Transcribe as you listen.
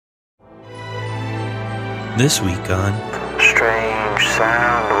This week on Strange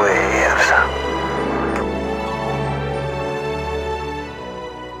Sound Waves.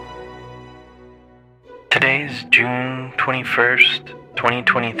 Today's June 21st,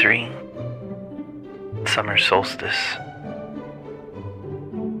 2023. Summer solstice.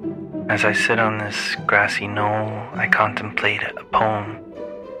 As I sit on this grassy knoll, I contemplate a poem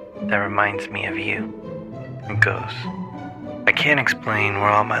that reminds me of you. It goes, I can't explain where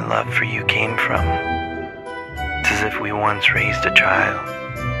all my love for you came from. It's as if we once raised a child,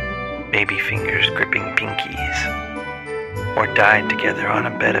 baby fingers gripping pinkies, or died together on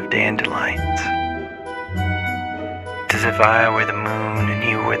a bed of dandelions. It's as if I were the moon and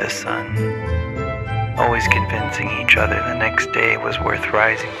you were the sun, always convincing each other the next day was worth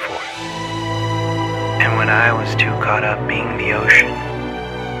rising for. And when I was too caught up being the ocean,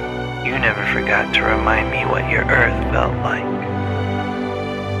 you never forgot to remind me what your earth felt like.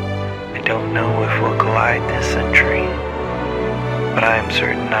 I don't know if we'll collide this century, but I am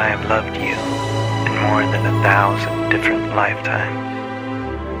certain I have loved you in more than 1,000 different lifetimes.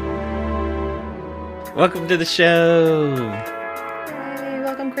 Welcome to the show. Hey,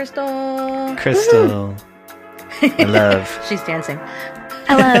 welcome, Crystal. Crystal. I love. She's dancing.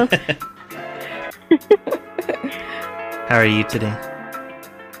 Hello. How are you today?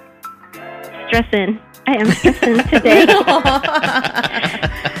 Stressing. I am stressing today.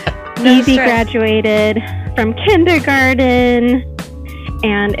 No Evie stress. graduated from kindergarten,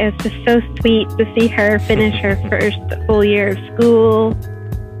 and it's just so sweet to see her finish her first full year of school.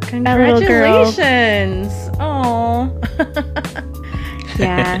 That little girl. Congratulations. Aw.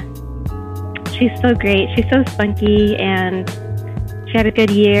 Yeah. She's so great. She's so spunky, and she had a good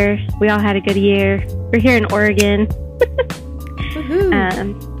year. We all had a good year. We're here in Oregon. Woohoo.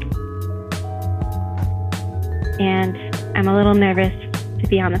 And I'm a little nervous to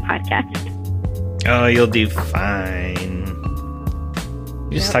be on the podcast. Oh, you'll do fine.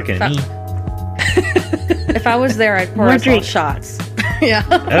 You're just talking to me. If I was there, I'd pour More us all drink. shots. Yeah.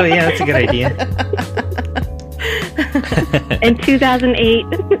 Oh, yeah, that's a good idea. In 2008,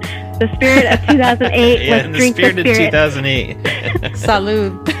 the spirit of 2008 Yeah, in was the drink spirit the of spirit. 2008.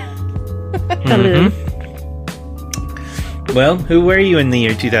 Salud. Salud. Well, who were you in the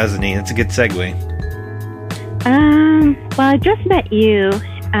year 2008? That's a good segue. Well, I just met you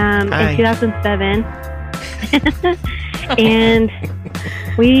Hi. in 2007, and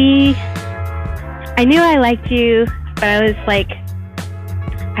I knew I liked you, but I was like,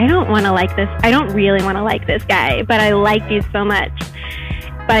 I don't want to like this. I don't really want to like this guy, but I liked you so much.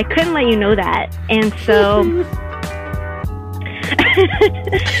 But I couldn't let you know that, and so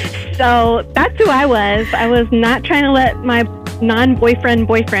so that's who I was. I was not trying to let my non-boyfriend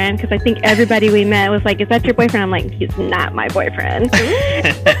boyfriend, because I think everybody we met was like, is that your boyfriend? I'm like, he's not my boyfriend.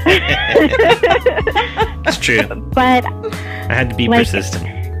 It's true. But I had to be like, persistent.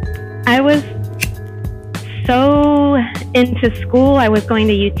 I was so into school. I was going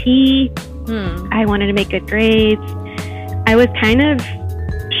to UT. I wanted to make good grades. I was kind of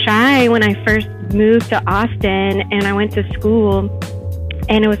shy when I first moved to Austin, and I went to school,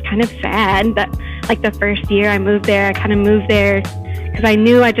 and it was kind of sad that like the first year I moved there, I kind of moved there because I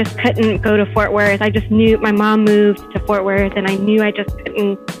knew I just couldn't go to Fort Worth. I just knew my mom moved to Fort Worth, and I knew I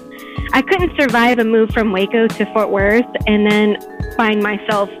couldn't survive a move from Waco to Fort Worth and then find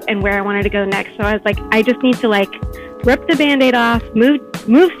myself and where I wanted to go next. So I was like, I just need to like rip the Band-Aid off, move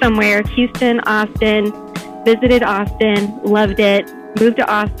somewhere, Houston, Austin, visited Austin, loved it, moved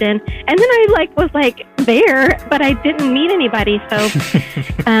to Austin, and then I was there, but I didn't meet anybody. So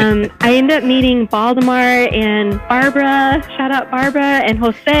I ended up meeting Baltimore and Barbara. Shout out Barbara and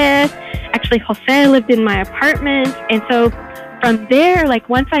Jose. Actually, Jose lived in my apartment, and so from there, like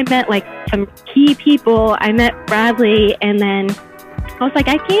once I met like some key people, I met Bradley, and then I was like,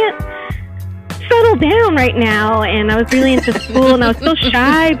 I can't settle down right now, and I was really into school, and I was still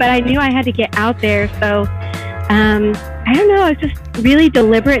shy, but I knew I had to get out there. So I don't know, I was just really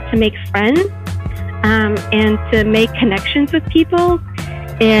deliberate to make friends and to make connections with people,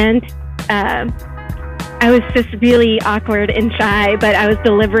 and I was just really awkward and shy, but I was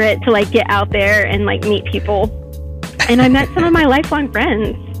deliberate to like get out there and like meet people, and I met some of my lifelong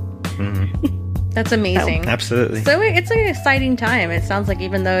friends. That's amazing. Absolutely. So it's an exciting time. It sounds like,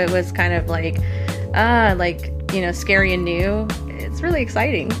 even though it was kind of like scary and new, it's really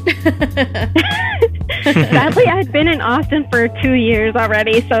exciting. Sadly, I'd been in Austin for 2 years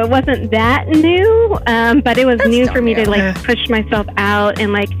already, so it wasn't that new, but it was new for me to like push myself out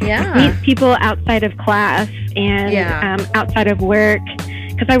and like meet people outside of class and outside of work,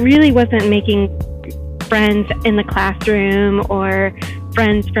 because I really wasn't making friends in the classroom or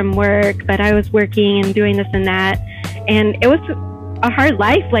friends from work, but I was working and doing this and that. And it was a hard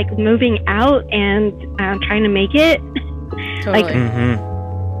life, like moving out and trying to make it. Totally. Like,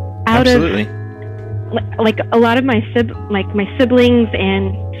 out Absolutely. of like a lot of my siblings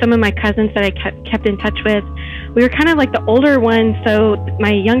and some of my cousins that I kept in touch with, we were kind of like the older ones, so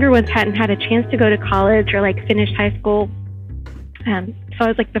my younger ones hadn't had a chance to go to college or like finish high school. So I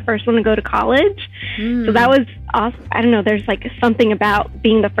was like the first one to go to college. So that was awesome. I don't know, there's like something about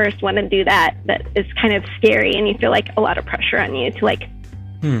being the first one to do that is kind of scary, and you feel like a lot of pressure on you to like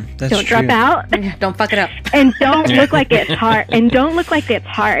don't drop out. Don't fuck it up. And don't look like it's hard. And don't look like it's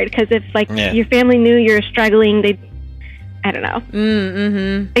hard, because if like your family knew you're struggling, I don't know.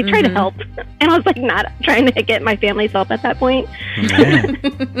 They try to help. And I was like not trying to get my family's help at that point.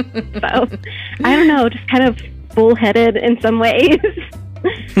 So I don't know, just kind of bullheaded in some ways.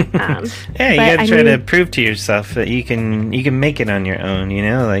 You gotta try to prove to yourself that you can make it on your own, you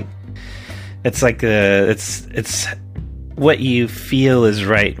know? Like it's like it's what you feel is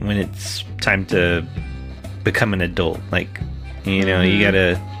right when it's time to become an adult. Like, you know, you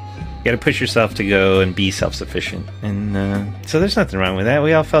gotta push yourself to go and be self-sufficient. And so there's nothing wrong with that.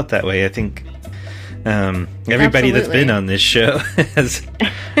 We all felt that way. I think everybody that's been on this show has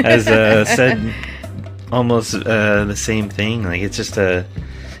said almost the same thing. Like, it's just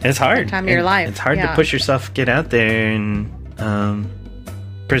it's hard. Time of your life. It's hard to push yourself, get out there and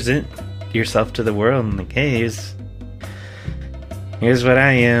present yourself to the world. And like, hey, here's what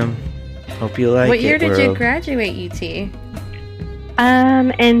I am. Hope you like it. What year did you graduate, UT?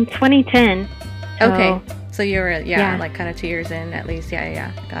 In 2010. Okay, so you were like kind of 2 years in at least.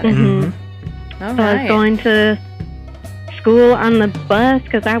 Yeah, got it. All so right. I was going to school on the bus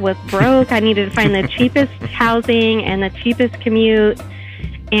because I was broke. I needed to find the cheapest housing and the cheapest commute.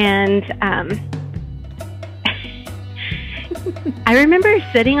 And I remember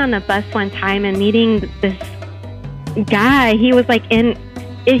sitting on the bus one time and meeting this guy. He was like he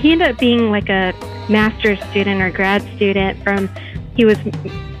ended up being like a master's student or grad student he was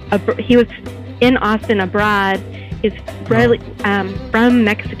in Austin abroad. He's from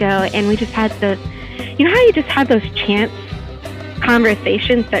Mexico, and we just had you know how you just have those chance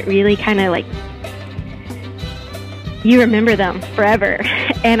conversations that really kind of like you remember them forever.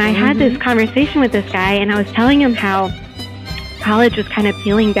 And I had this conversation with this guy, and I was telling him how college was kind of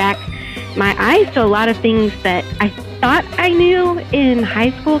peeling back my eyes to a lot of things that I thought I knew in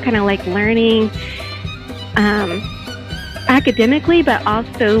high school, kind of like learning academically, but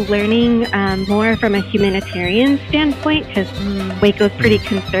also learning more from a humanitarian standpoint, because Waco's pretty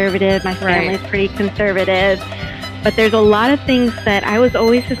conservative, my family's pretty conservative, but there's a lot of things that I was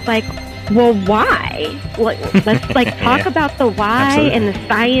always just like, well, why? Let's like talk about the why and the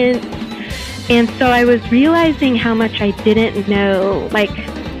science. And so I was realizing how much I didn't know. Like,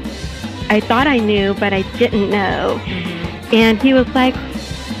 I thought I knew, but I didn't know. And he was like,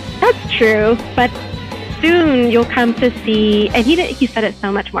 that's true, but soon you'll come to see, and he said it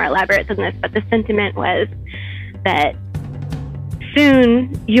so much more elaborate than this, but the sentiment was that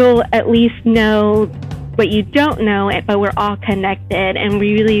soon you'll at least know what you don't know, but we're all connected, and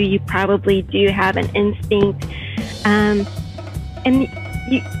really you probably do have an instinct, and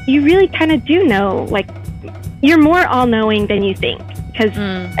you really kind of do know, like, you're more all-knowing than you think, because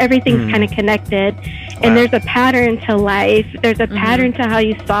everything's kind of connected, and there's a pattern to life, there's a pattern to how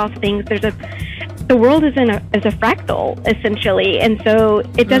you solve things, the world is a fractal, essentially, and so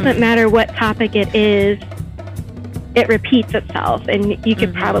it doesn't matter what topic it is, it repeats itself, and you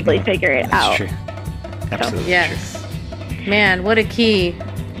could probably figure it out. True. Absolutely. So, yes. Man, what a key.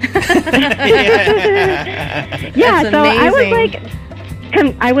 Yeah, so I was like,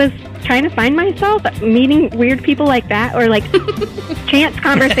 I was trying to find myself meeting weird people like that, or like chance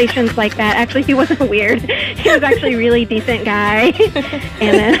conversations like that. Actually, he wasn't weird. He was actually a really decent guy.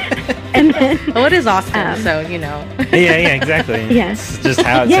 And then well, it is Austin, so you know. Yeah, exactly. Yes. It's just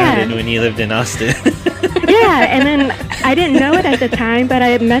how it sounded when you lived in Austin. Yeah, and then I didn't know it at the time, but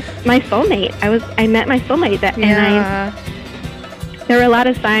I met my soulmate. I met my soulmate, and there were a lot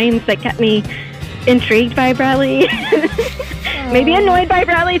of signs that kept me intrigued by Bradley. Maybe annoyed by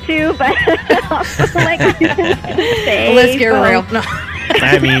Bradley too, but also like well, let's get real. No.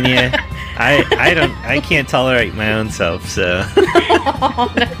 I mean, yeah. I can't tolerate my own self, so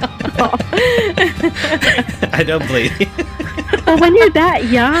I don't blame you. Well, when you're that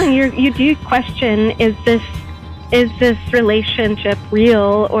young, you do question, is this relationship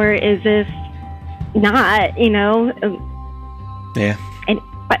real, or is this not, you know? Yeah.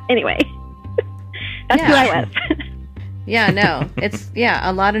 But anyway, that's who I was. Yeah, no, it's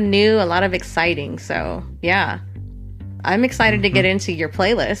a lot of new, a lot of exciting. So yeah, I'm excited to get into your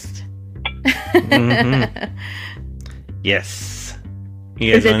playlist. Yes.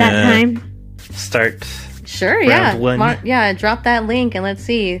 You guys Is it that time? Start. Sure, round one? Yeah, drop that link and let's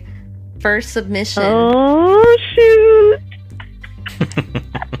see. First submission. Oh, shoot.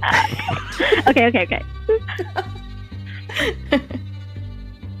 Okay.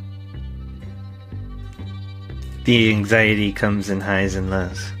 The anxiety comes in highs and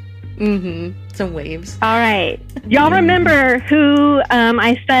lows. Some waves. All right. Y'all remember who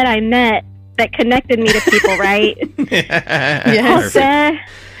I said I met that connected me to people, right? Yes. Jose,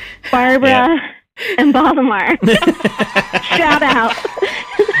 Barbara, and Baltimore. Shout out.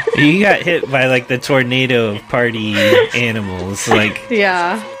 You got hit by like the tornado of party animals. Like,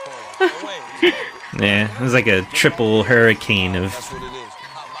 Yeah. yeah, it was like a triple hurricane of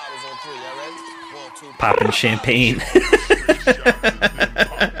popping champagne.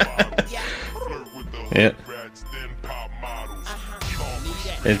 Yeah.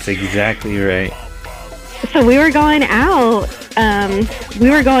 It's exactly right. So we were going out.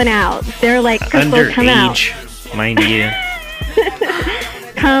 They're like, Crystal, come out. Underage, mind you.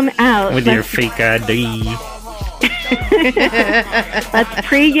 Come out. With your fake ID. Let's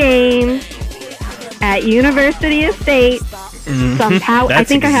pregame at University Estate. Some power. I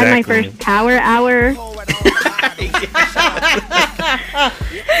think I had my first power hour.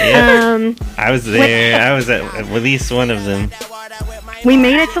 I was there. I was at least one of them. We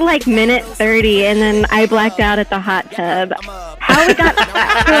made it to like minute 30, and then I blacked out at the hot tub. How we got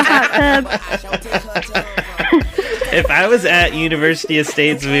back to the hot tub? If I was at University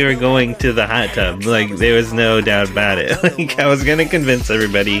Estates, we were going to the hot tub. Like, there was no doubt about it. Like, I was gonna convince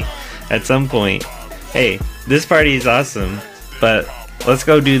everybody at some point, hey, this party is awesome, but let's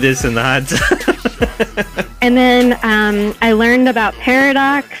go do this in the hot tub. And then I learned about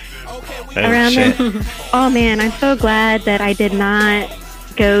Paradox around there. Oh man, I'm so glad that I did not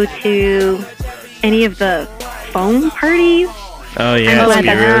go to any of the foam parties. Oh yeah,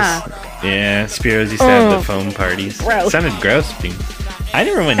 Spiros. Yeah, Spiros used to have the foam parties. Gross. It sounded gross. I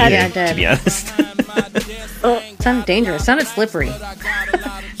never went either, to be honest. It sounded dangerous. It sounded slippery.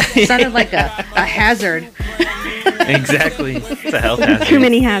 It sounded like a hazard. Exactly. It's a health hazard. Too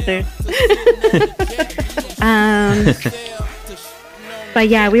many hazards. But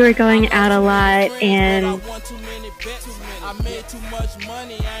yeah, we were going out a lot and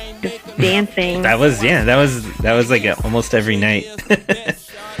just dancing. That was like almost every night.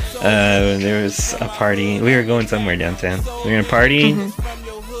 There was a party. We were going somewhere downtown. We were gonna party,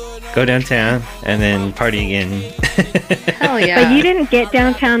 go downtown, and then party again. Hell yeah! But you didn't get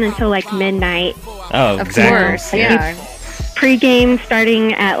downtown until like midnight. Oh, of exactly. course, yeah. Pre-game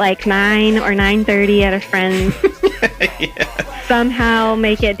starting at like 9 or 9:30 at a friend's. Yeah. Somehow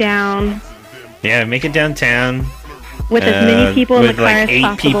make it down. Yeah, make it downtown. With as many people in the car like as 8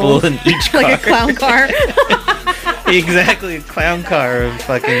 possible. people in each car. Like a clown car. Exactly, a clown car of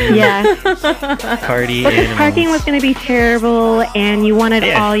fucking party Because animals. parking was going to be terrible, and you wanted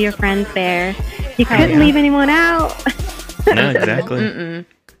all your friends there. You couldn't leave anyone out. No, exactly.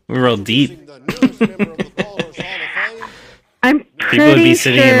 We were all deep. I'm pretty People would be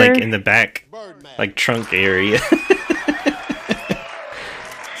sitting sure... in the back, like trunk area.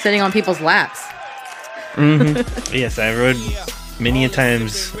 Sitting on people's laps. Yes, I rode many a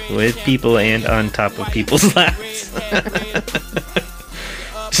times with people and on top of people's laps.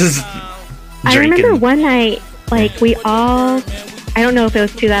 Just drinking. I remember one night, like we all, I don't know if it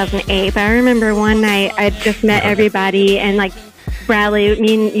was 2008, but I remember one night I just met everybody, and like Bradley,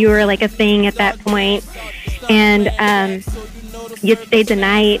 me and you were like a thing at that point, and you stayed the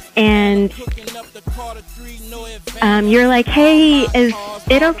night, and you're like, hey, is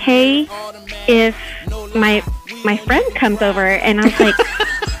it okay if my friend comes over? And I was like,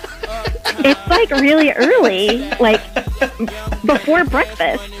 it's like really early, like before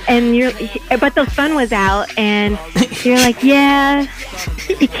breakfast, and but the sun was out, and you're like, yeah,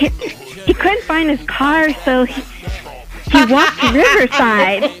 he couldn't find his car, so he walked to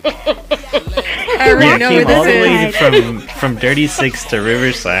Riverside. I already know where all the this is. way from Dirty Six to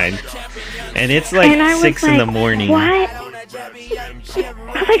Riverside, and it's like 6 in the morning. What? I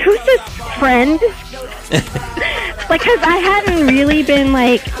was like, who's this friend? Like, because I hadn't really been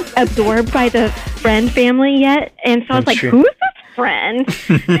like absorbed by the friend family yet, and so I was like, who's this friend?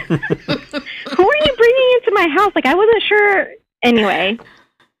 Who are you bringing into my house? Like, I wasn't sure. Anyway,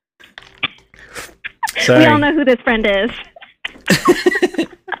 Sorry. We all know who this friend is.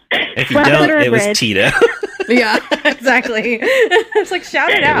 If you don't, it was Tito. Yeah, exactly. It's like, shout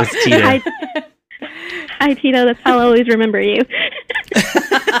it out. It was Tito. Hi, Tito. That's how I'll always remember you.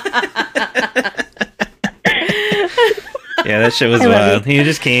 Yeah, that shit was wild. He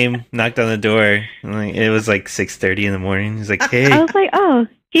just came, knocked on the door, and like it was like 6:30 in the morning. He's like, "Hey." I was like, "Oh,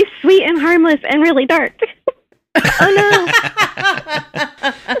 he's sweet and harmless and really dark." Oh no!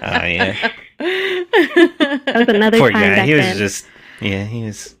 Oh yeah. That was another Poor time guy. back He was then. just he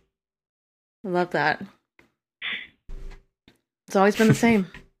was. I love that. It's always been the same.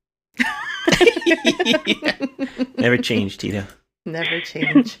 Yeah. Never changed, Tito. Never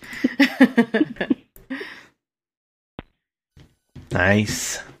change.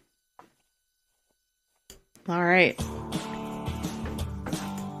 Nice. All right.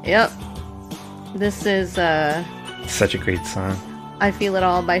 Yep. This is Such a great song. I Feel It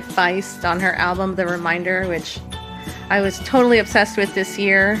All by Feist on her album The Reminder, which I was totally obsessed with this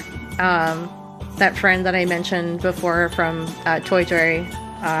year. That friend that I mentioned before from Toy Joy,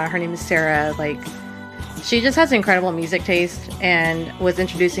 her name is Sarah, like she just has incredible music taste and was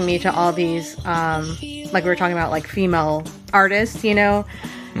introducing me to all these like we were talking about, like female artists, you know.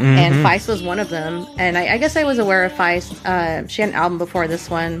 And Feist was one of them. And I guess I was aware of Feist. She had an album before this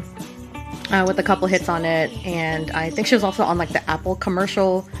one with a couple hits on it, and I think she was also on like the Apple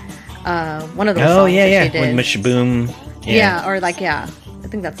commercial, one of those songs that she did. With Mushaboom. Yeah, or like, I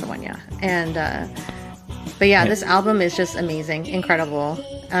think that's the one, and but this album is just amazing, incredible.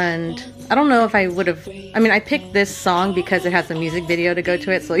 And I don't know if I would have, I mean, I picked this song because it has a music video to go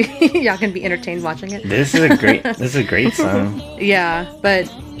to it, so y'all can be entertained watching it. This is a great song. Yeah, but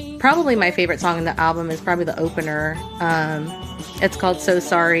probably my favorite song in the album is probably the opener. It's called So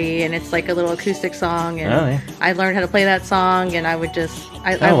Sorry, and it's like a little acoustic song, and I learned how to play that song, and I would just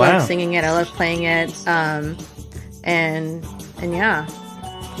I love singing it, I love playing it, and yeah,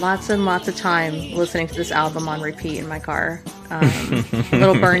 lots and lots of time listening to this album on repeat in my car. A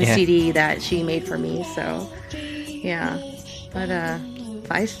little burn CD that she made for me, so yeah. But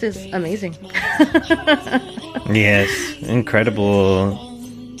Feist is amazing. Yes, incredible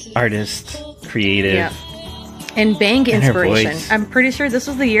artist, creative. Yeah. And bang inspiration. I'm pretty sure this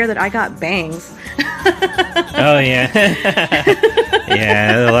was the year that I got bangs. Oh yeah.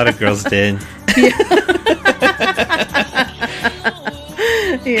 Yeah, a lot of girls did.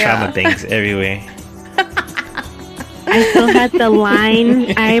 Trauma bangs everywhere. I still had the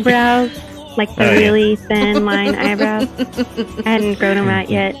line eyebrows, like the really thin line eyebrows. I hadn't grown them out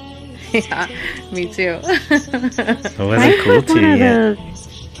yet. Yeah, me too. It wasn't cool to one you of yet. those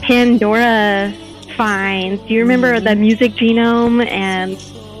Pandora finds. Do you remember the music genome and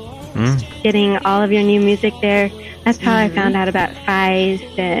getting all of your new music there? That's how I found out about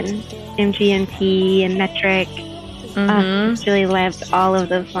Feist and MGMT and Metric. Really loved all of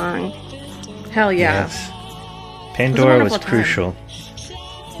those songs. Hell yeah. Yes. Pandora was crucial.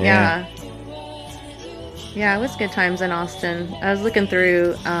 Yeah. Yeah, it was good times in Austin. I was looking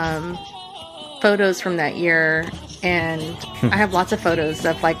through photos from that year, and I have lots of photos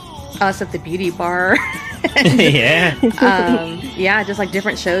of like us at the beauty bar. Yeah. Just like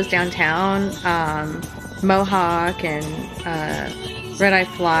different shows downtown, Mohawk and Red Eye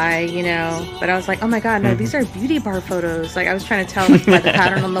Fly, you know. But I was like, oh my god, no, these are beauty bar photos. Like I was trying to tell like, by the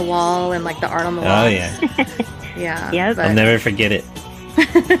pattern on the wall and like the art on the wall. Oh yeah. Yeah. Yep. I'll never forget it.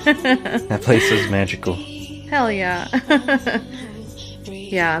 That place was magical. Hell yeah.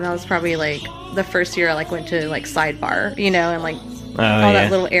 Yeah, that was probably like the first year I like went to like Sidebar, you know, and like that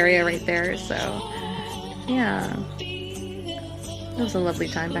little area right there. So yeah, it was a lovely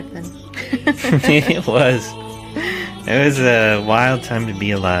time back then. It was a wild time to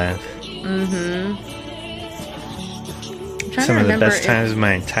be alive. Some of the best times of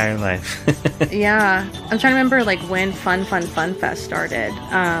my entire life. Yeah, I'm trying to remember like when Fun Fest started.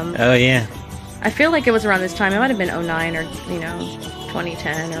 Oh yeah. I feel like it was around this time. It might have been 09 or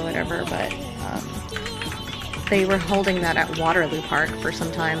 2010 or whatever, but they were holding that at Waterloo Park for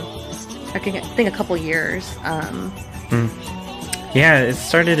some time. I think a couple years. Yeah, it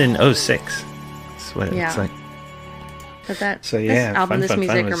started in 06. That's what it's like. But this Fun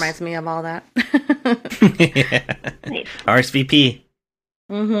music was... reminds me of all that. Yeah. Nice. RSVP.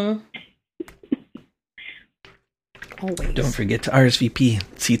 Always. Don't forget to RSVP.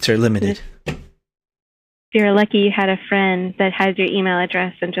 Seats are limited. You're lucky you had a friend that has your email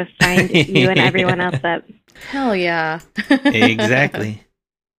address and just signed you and everyone else up. Hell yeah. Exactly.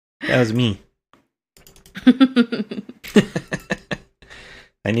 That was me.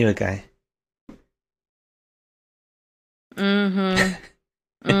 I knew a guy.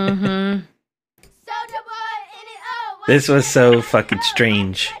 This was so fucking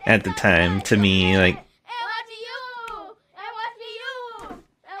strange at the time to me. Like,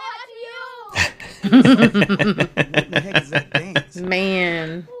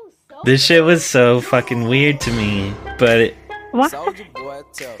 man, this shit was so fucking weird to me, but What?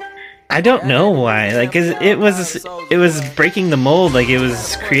 I don't know why. Like, 'cause it was breaking the mold. Like, it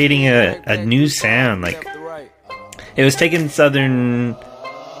was creating a new sound. Like, it was taking southern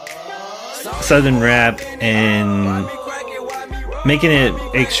rap and making it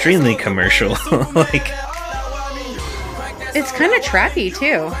extremely commercial. Like, it's kind of trappy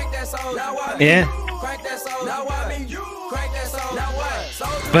too. Yeah.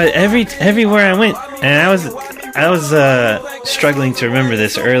 But everywhere I went, and I was struggling to remember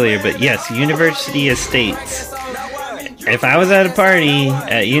this earlier, but yes, University Estates. If I was at a party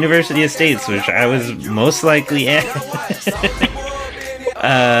at University Estates, which I was most likely at,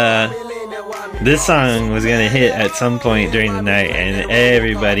 this song was gonna hit at some point during the night, and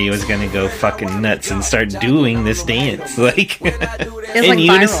everybody was gonna go fucking nuts and start doing this dance, like in like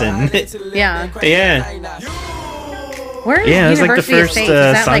unison. Yeah. Yeah. Where is it was University like the first Estates? Is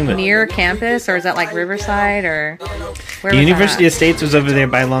that song like near campus, or is that like Riverside, or where was University that? Estates was over there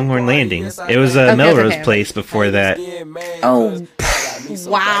by Longhorn Landing. It was Melrose Place before that. Oh,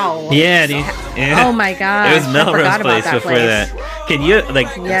 wow. Yeah, dude. Yeah. Oh my god. It was Melrose Place before that. Can you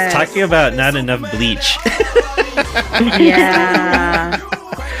talk to you about not enough bleach? Yeah.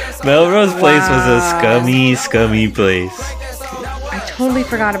 Melrose Place was a scummy place. I totally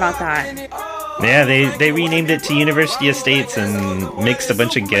forgot about that. Yeah, they renamed it to University Estates and mixed a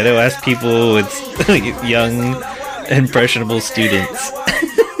bunch of ghetto-ass people with young, impressionable students.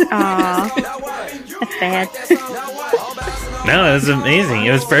 Aw, that's bad. No, it was amazing.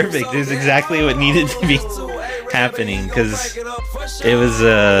 It was perfect. It was exactly what needed to be happening, because it was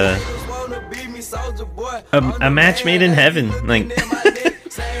a match made in heaven. Like,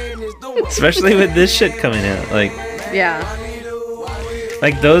 especially with this shit coming out. Like, yeah.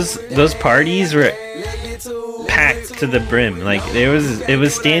 Like those parties were packed to the brim. Like it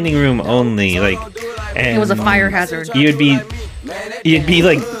was standing room only. Like, and it was a fire hazard. You'd be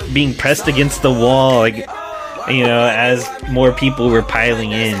like being pressed against the wall, like, you know, as more people were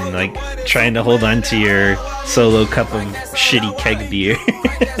piling in, like trying to hold on to your solo cup of shitty keg beer.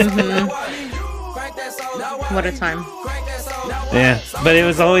 Mm-hmm. What a time. Yeah, but it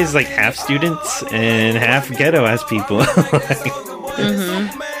was always like half students and half ghetto ass people. Like, mm-hmm.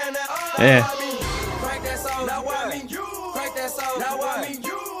 Yeah.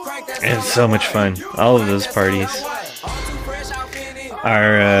 It was so much fun. All of those parties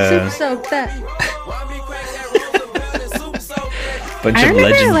are so bad. bunch of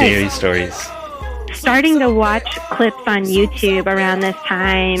legendary stories. Starting to watch clips on YouTube around this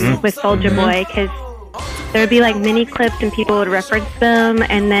time with Soulja Boy, because there would be like mini clips and people would reference them,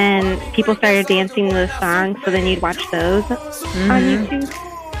 and then people started dancing to the songs, so then you'd watch those on YouTube.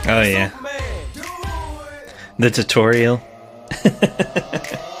 Oh yeah, the tutorial.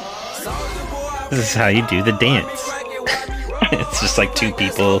 This is how you do the dance. It's just like two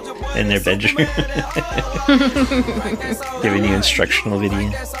people in their bedroom giving you instructional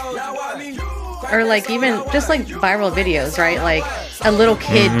video. Or like even just like viral videos, right? Like a little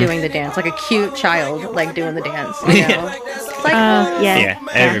kid doing the dance, like a cute child like doing the dance. You know? It's like, yeah,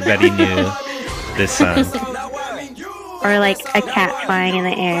 everybody knew this song. Or like a cat flying in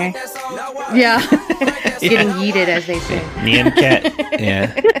the air. Yeah. Getting yeeted, as they say. Nyan cat.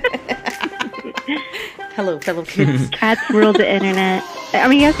 Yeah. Hello, fellow kids. Cats ruled the internet. I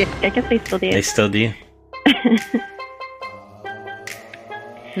mean, I guess they still do. They still do.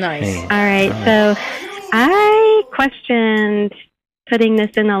 Nice. All right, so I questioned putting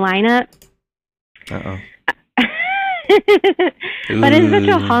this in the lineup. Uh-oh. But it's such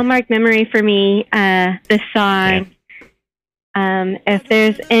a hallmark memory for me, this song. Yeah. If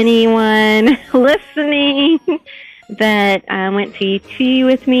there's anyone listening that went to UT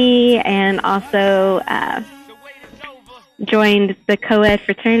with me and also joined the co-ed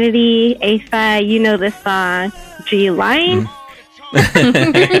fraternity, ASI, you know this song, G-Line.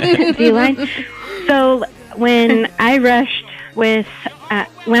 G-Line. So when I rushed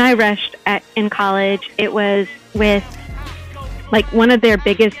in college, it was with like one of their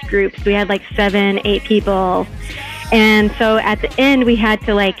biggest groups. We had like 7-8 people, and so at the end we had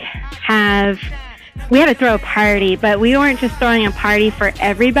to throw a party, but we weren't just throwing a party for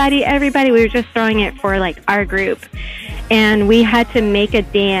everybody. We were just throwing it for like our group. And we had to make a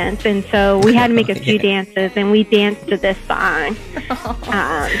dance, and so we had to make a few dances, and we danced to this song.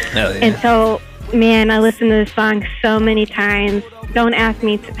 And so, man, I listened to this song so many times. Don't ask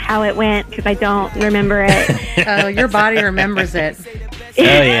me how it went, because I don't remember it. Oh, your body remembers it. Oh,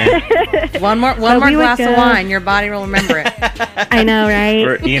 yeah. One more glass of wine, your body will remember it. I know, right?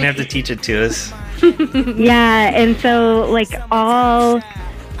 You're going to have to teach it to us. Yeah, and so, like,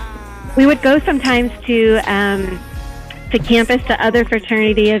 we would go sometimes to to campus to other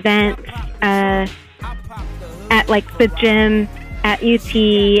fraternity events at like the gym at UT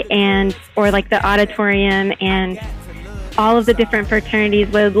and or like the auditorium, and all of the different fraternities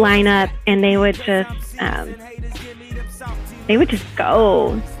would line up and they would just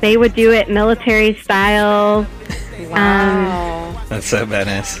go. They would do it military style. Wow. That's so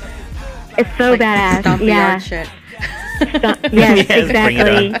badass. It's so like badass. Yeah. Shit. Yes,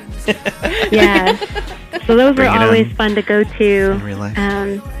 exactly. Yeah. So those were always fun to go to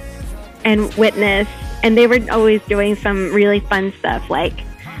and witness. And they were always doing some really fun stuff, like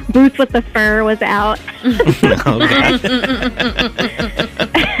Boots with the Fur was out. Oh, God.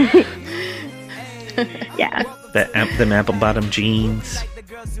 Yeah. The apple bottom jeans.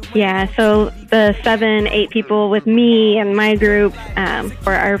 Yeah, so the 7-8 people with me and my group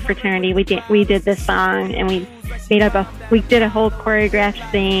for our fraternity, we did this song, and we did a whole choreographed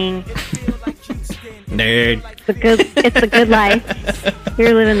thing. Nerd. It's a good life.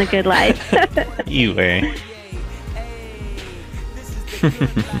 You're living the good life. You were.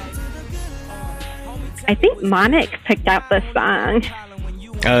 I think Monik picked out this song.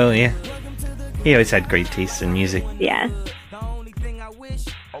 Oh, yeah. He always had great taste in music. Yeah.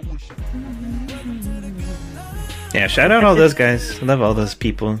 Yeah, shout out all those guys. I love all those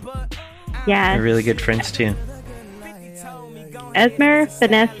people. Yeah. They're really good friends, too. Esmer,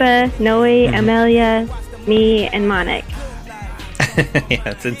 Vanessa, Noe, Amelia, me, and Monik. Yeah,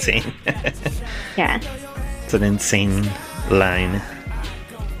 it's insane. Yeah. It's an insane line.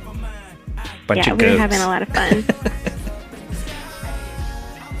 Bunch of we goats. were having a lot of fun.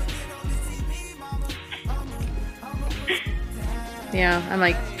 Yeah, I'm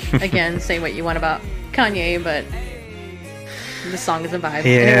like, again, say what you want about Kanye, but the song is a vibe.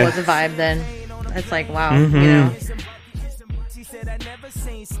 Yeah. And it was a vibe then. It's like, wow, you know.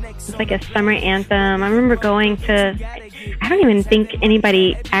 It's like a summer anthem. I remember going to, I don't even think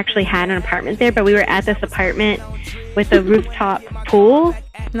anybody actually had an apartment there, but we were at this apartment with a rooftop pool.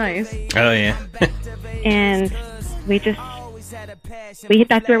 Nice. Oh, yeah. And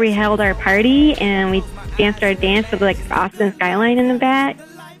that's where we held our party, and we danced our dance with like Austin skyline in the back.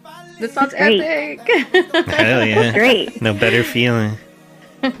 This sounds epic. Hell yeah. It's great. No better feeling.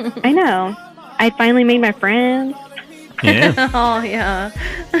 I know. I finally made my friends. Yeah. Oh, yeah.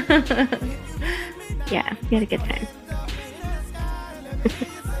 Yeah, we had a good time.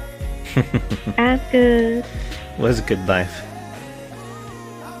 That's good. Was a good life.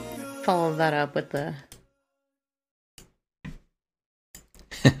 Follow that up with the...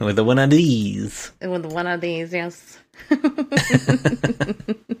 With the one of these. With one of these, yes.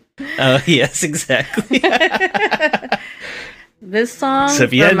 Oh, yes, exactly. This song. So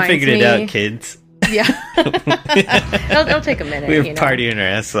if you hadn't figured it out, kids. Yeah. it'll take a minute. We were partying our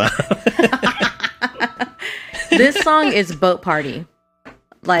ass off. This song is boat party.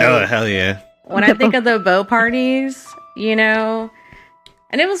 Like, oh, hell yeah. When I think of the boat parties, you know,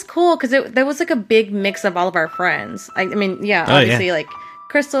 and it was cool because there was like a big mix of all of our friends. I mean, yeah, obviously, like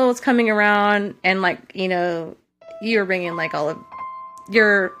Crystal was coming around, and like, you know, you were bringing like all of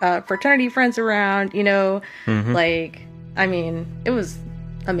your fraternity friends around, you know, like, I mean, it was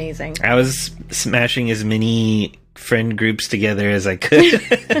amazing. I was smashing as many friend groups together as I could.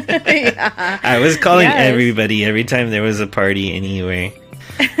 Yeah. I was calling everybody every time there was a party anywhere.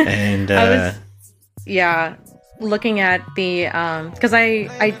 And I was looking at the because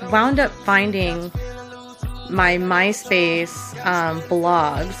I wound up finding my MySpace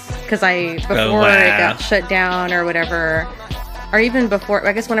blogs because before it got shut down or whatever, or even before,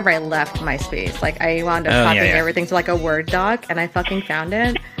 I guess whenever I left MySpace, like I wound up copying everything to like a Word doc, and I fucking found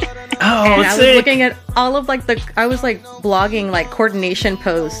it. Oh, and I was looking at all of like I was like blogging like coordination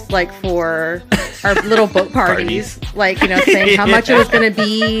posts like for our little boat parties. Like, you know, saying how much it was going to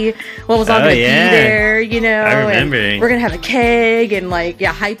be, what was all going to be there, you know. I remember. And we're going to have a keg and like,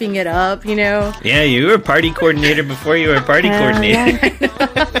 hyping it up, you know. Yeah, you were a party coordinator before you were a party coordinator.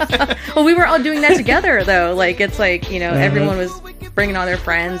 Yeah. Well, we were all doing that together though. Like, it's like, you know, everyone was bringing all their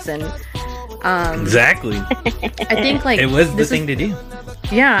friends and exactly. I think like it was the thing to do.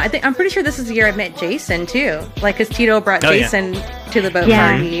 Yeah, I'm pretty sure this is the year I met Jason too. Like, cause Tito brought Jason to the boat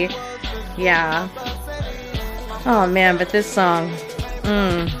party. Yeah. Oh man, but this song.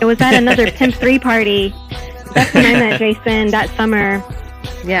 It was at another Pimp 3 party. That's when I met Jason that summer.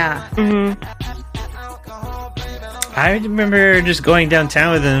 Yeah. I remember just going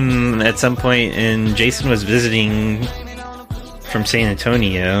downtown with him at some point, and Jason was visiting from San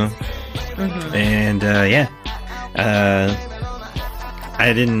Antonio. And I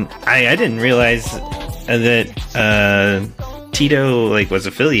didn't realize that Tito like was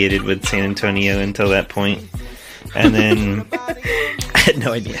affiliated with San Antonio until that point. And then I had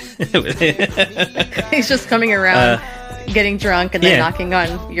no idea. He's just coming around, getting drunk, and then knocking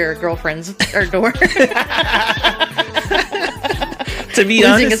on your girlfriend's door. To be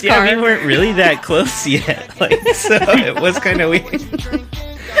honest, we weren't really that close yet. So it was kind of weird.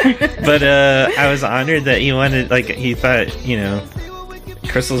 But I was honored that he wanted, he thought,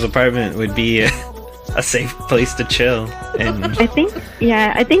 Crystal's apartment would be a safe place to chill. And I think he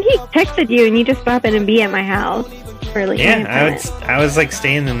texted you and you just stop in and be at my house for I was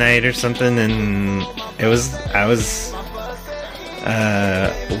staying the night or something, and I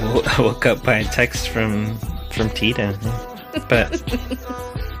woke up by a text from Tita, but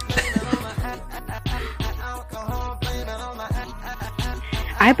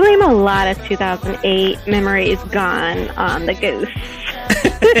I blame a lot of 2008 memories gone on the goose.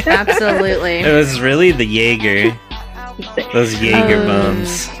 Absolutely. It was really the Jaeger. Those Jaeger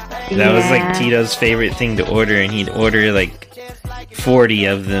bombs. That was Tito's favorite thing to order, and he'd order 40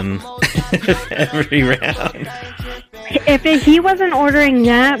 of them every round. If he wasn't ordering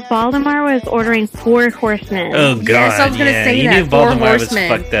that, Baldemar was ordering 4 Horsemen. Oh god, yes, I was gonna say that. Knew Baldemar was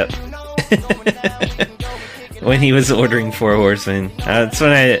fucked up. When he was ordering 4 Horsemen. That's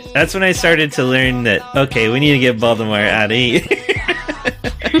when I started to learn that, okay, we need to get Baldemar out of here.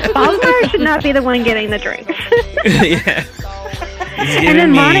 Baldemar should not be the one getting the drinks. Yeah. And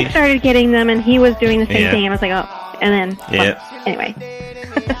then Monic started getting them, and he was doing the same thing. I was like, oh, and then anyway.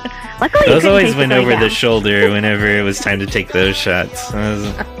 Luckily, those always went over the shoulder whenever it was time to take those shots. I was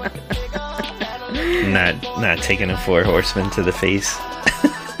not taking a 4 Horsemen to the face.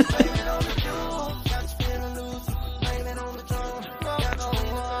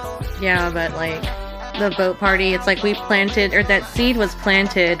 Yeah, but the boat party, it's we planted, or that seed was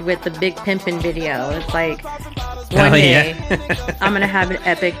planted with the Big Pimpin' video. It's one day I'm gonna have an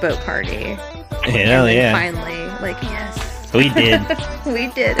epic boat party. Hell yeah! Finally, yes, we did. We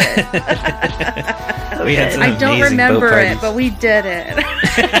did it. We had some I don't remember it, but we did it.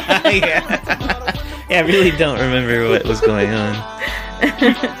 Yeah, I really don't remember what was going on.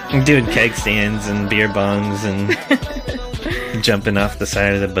 I'm doing keg stands and beer bongs and jumping off the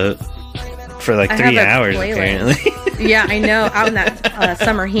side of the boat for 3 hours apparently. Yeah, I know, out in that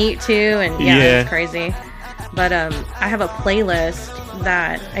summer heat too, and it's crazy. But I have a playlist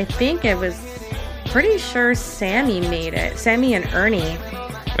that I think it was pretty sure Sammy made it. Sammy and Ernie.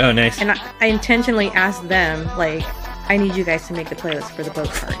 Oh, nice. And I intentionally asked them, I need you guys to make the playlist for the boat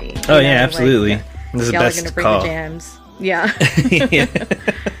party. Oh, yeah, absolutely. This is the best gonna bring call. The jams. Yeah.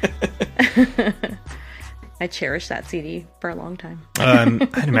 I cherished that CD for a long time.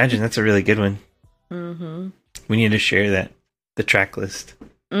 I'd imagine that's a really good one. Mm-hmm. We need to share the track list.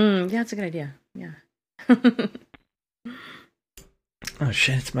 Yeah, it's a good idea. Yeah. Oh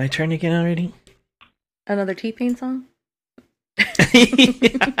shit, it's my turn again already? Another T-Pain song?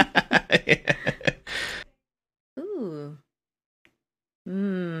 Ooh.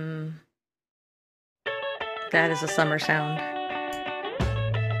 That is a summer sound.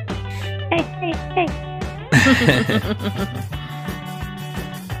 Hey.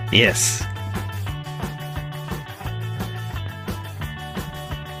 Yes.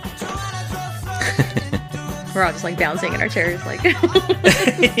 We're all just bouncing in our chairs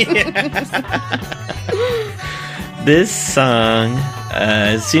This song,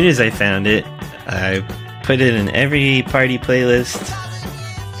 as soon as I found it, I put it in every party playlist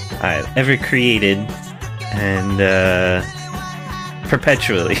I've ever created, and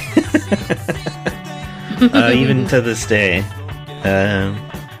perpetually. Even to this day.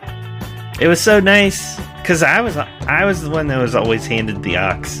 It was so nice because I was the one that was always handed the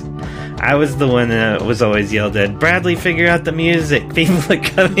aux. I was the one that was always yelled at, Bradley, figure out the music. People are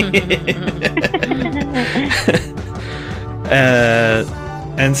coming in.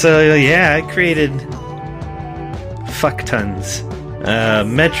 And so, I created fuck tons.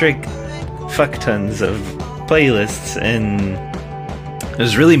 Metric fuck tons of playlists, and I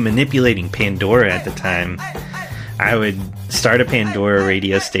was really manipulating Pandora at the time. I would start a Pandora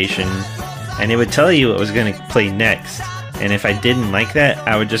radio station, and it would tell you what was going to play next. And if I didn't like that,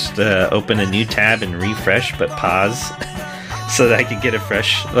 I would just open a new tab and refresh, but pause, so that I could get a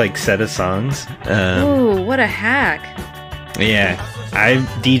fresh set of songs. Ooh, what a hack! Yeah, I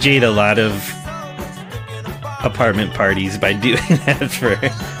DJ'd a lot of apartment parties by doing that for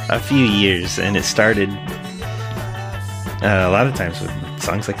a few years, and it started a lot of times with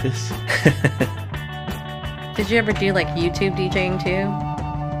songs like this. Did you ever do YouTube DJing too?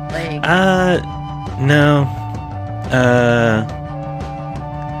 No.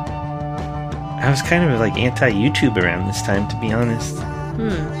 I was kind of anti-YouTube around this time, to be honest.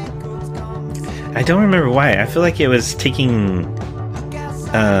 I don't remember why. I feel like it was taking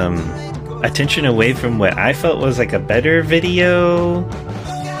attention away from what I felt was like a better video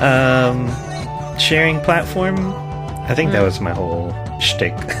sharing platform. I think that was my whole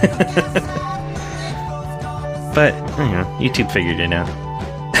shtick. But, you know, YouTube figured it out.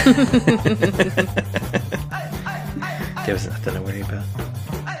 There was nothing to worry about.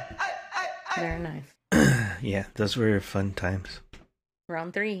 Very nice. Yeah, those were fun times.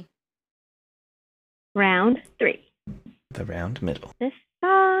 Round 3. Round 3. The round middle. This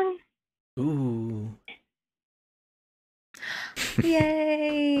song. Ooh.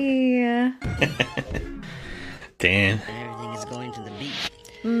 Yay! Damn. Everything is going to the beat.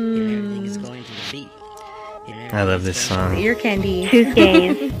 Everything is going to the beat. I love this song. Ear candy.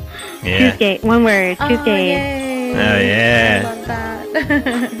 Tuesdays. Yeah. Tuesday. One word. Tuesdays. Yay. Oh, yeah. I love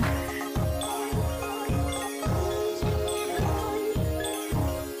that.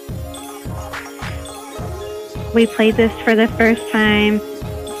 We played this for the first time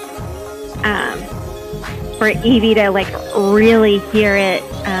for Evie to like really hear it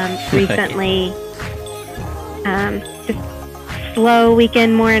recently. Just slow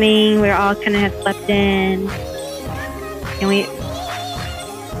weekend morning. We all kind of had slept in, and we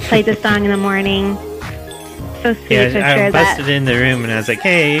played the song in the morning. So sweet to Yeah, I share that. busted in the room and I was like,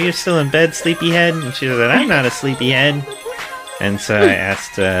 "Hey, you're still in bed, sleepyhead?" And she said, "I'm not a sleepyhead." And so I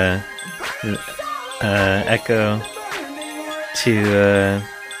asked Echo to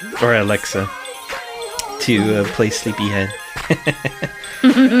or Alexa to play Sleepyhead.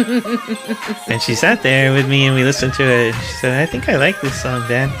 And she sat there with me and we listened to it. She said, "I think I like this song,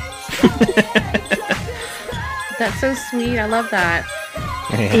 Dad." That's so sweet. I love that.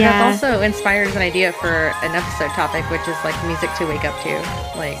 Yeah. That also inspires an idea for an episode topic, which is like music to wake up to.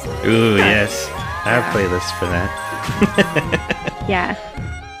 Like, Ooh, yes. I have a playlist for that. Yeah.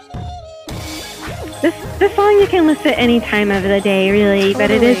 This song you can listen any time of the day, really,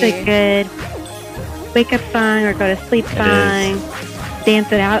 but it is a good wake up song or go to sleep song,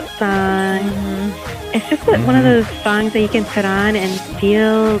 dance it out song. It's just one of those songs that you can put on and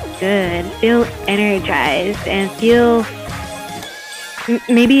feel good, feel energized, and feel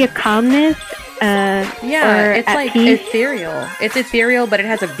maybe a calmness. yeah, it's like peace. ethereal. It's ethereal, but it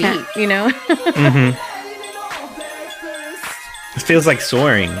has a beat, you know? It feels like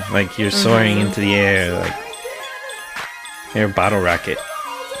soaring, like you're soaring into the air, like you're a bottle rocket.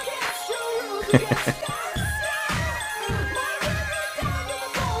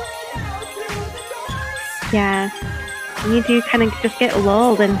 Yeah. You do kind of just get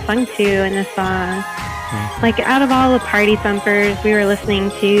lulled and sung to in the song. Like, out of all the party thumpers we were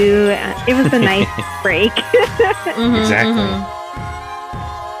listening to, it was a nice break. Exactly.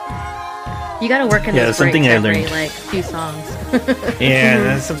 You gotta work in those something breaks I every, learned. like, few songs. Yeah,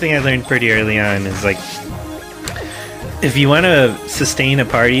 that's something I learned pretty early on is like, if you want to sustain a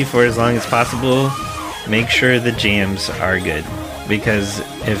party for as long as possible, make sure the jams are good. Because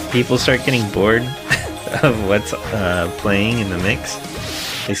if people start getting bored of what's playing in the mix,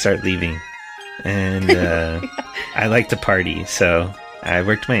 they start leaving. And I like to party, so I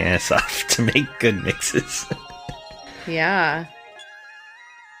worked my ass off to make good mixes. Yeah.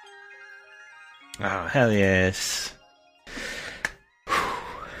 Oh, hell yes.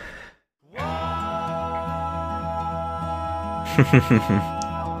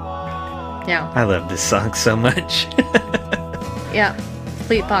 Yeah. I love this song so much. Yeah.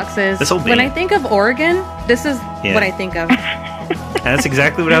 Fleet Foxes. This whole When beat. I think of Oregon, this is Yeah. what I think of. That's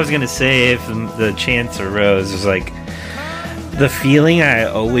exactly what I was going to say if the chance arose. Is like the feeling I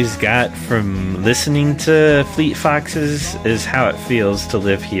always got from listening to Fleet Foxes is how it feels to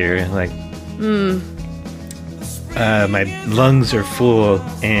live here. Like, my lungs are full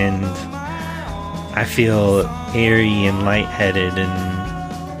and I feel airy and lightheaded and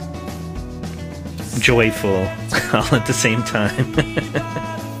joyful all at the same time.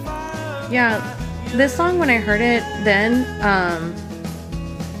 Yeah. This song, when I heard it then,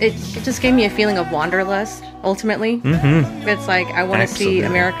 it just gave me a feeling of wanderlust, ultimately. It's like, I want to see Absolutely.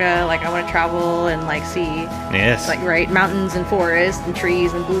 America, like, I want to travel and, like, see, Yes. like, right, mountains and forests and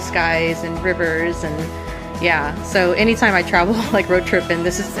trees and blue skies and rivers and, yeah. So anytime I travel, like, road trip, and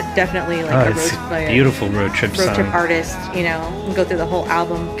this is definitely, like, a it's road, by a beautiful road trip road song. trip artist, you know, and go through the whole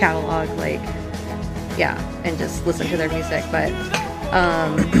album catalog, like, yeah, and just listen to their music. But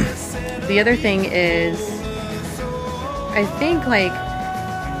the other thing is, I think, like,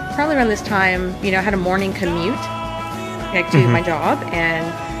 probably around this time, you know, I had a morning commute, like, to my job, and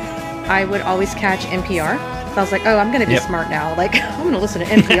I would always catch NPR. So I was like, oh, I'm going to be smart now. Like, I'm going to listen to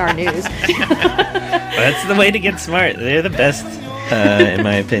NPR news. That's the way to get smart. They're the best. in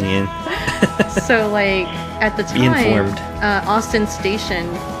my opinion. So, like, at the time, Austin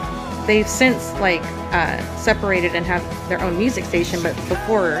Station, they've since, like, separated and have their own music station, but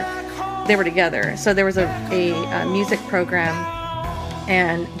before they were together. So there was a music program,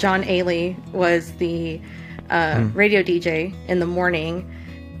 and John Ailey was the radio DJ in the morning,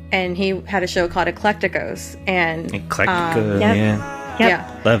 and he had a show called Eclecticos. And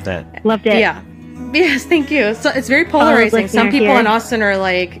yeah, love that. Loved it. Yeah. Yes, thank you. So it's very polarizing. Some people in Austin are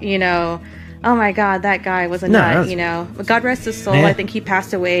like, you know, oh my God, that guy was a nut, you know. But God rest his soul. Yeah. I think he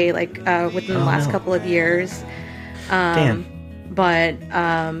passed away like within the last couple of years. Damn. But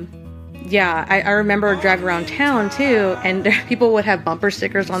yeah, I remember driving around town too, and people would have bumper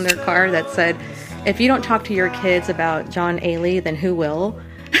stickers on their car that said, "If you don't talk to your kids about John Ailey, then who will?"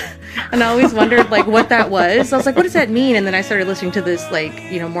 And I always wondered, like, what that was. I was like, what does that mean? And then I started listening to this, like,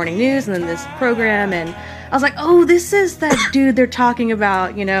 you know, morning news and then this program. And I was like, oh, this is that dude they're talking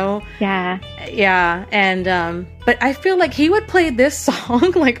about, you know? Yeah. Yeah. And, but I feel like he would play this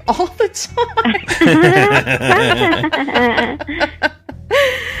song, like, all the time.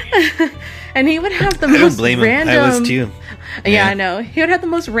 And he would have the most random... I was too. Yeah, I know. He would have the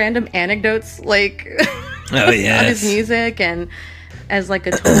most random anecdotes, like, on his music, and... as like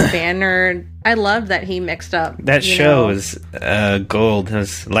a total band nerd. I love that he mixed up. That show was gold. It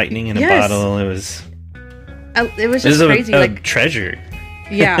was lightning in a bottle. It was just crazy. Like a treasure.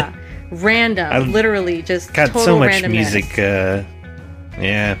 Yeah. Random. Literally just got total so much randomness. music.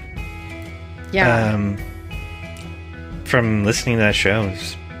 Yeah. From listening to that show, it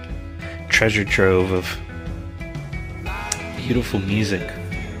was treasure trove of beautiful music.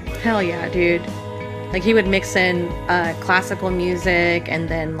 Hell yeah, dude. Like, he would mix in classical music and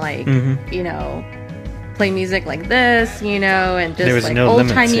then, like, you know, play music like this, you know, and just, like,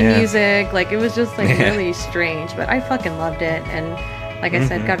 old-timey music. Like, it was just, like, really strange. But I fucking loved it. And, like I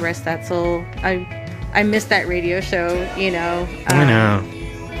said, God rest that soul. I missed that radio show, you know. I know.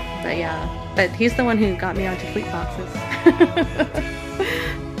 But, yeah. But he's the one who got me onto Fleet Foxes.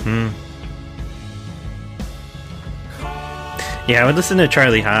 Yeah, I would listen to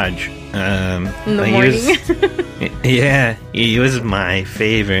Charlie Hodge. In the morning. He was my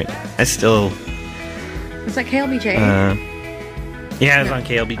favorite. I still... Was that KLBJ? Yeah, it was on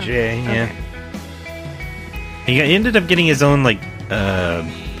KLBJ, yeah. Okay. He ended up getting his own, like,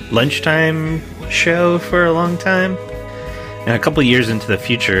 lunchtime show for a long time. And a couple years into the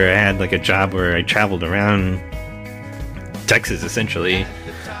future, I had, like, a job where I traveled around Texas, essentially,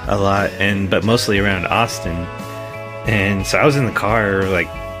 a lot, but mostly around Austin. And so I was in the car, like,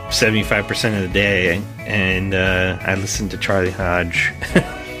 75% of the day, and I listened to Charlie Hodge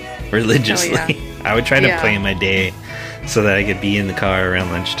religiously. Oh, yeah. I would try to play my day so that I could be in the car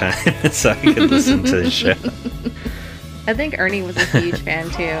around lunchtime so I could listen to the show. I think Ernie was a huge fan,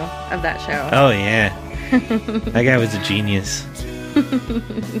 too, of that show. Oh, yeah. That guy was a genius.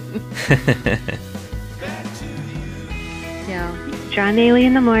 Yeah. John Ailey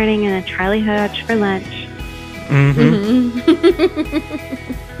in the morning and a Charlie Hodge for lunch.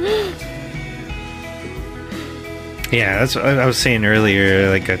 Yeah, that's what I was saying earlier.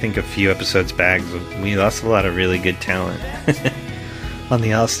 Like, I think a few episodes back, we lost a lot of really good talent on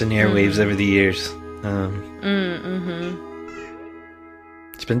the Austin airwaves over the years.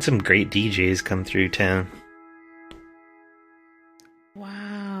 It's been some great DJs come through town.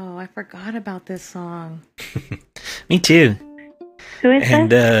 Wow, I forgot about this song. Me too. Who is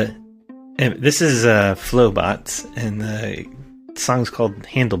this? And this is Flowbots, and the song's called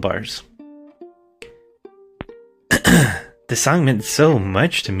Handlebars. The song meant so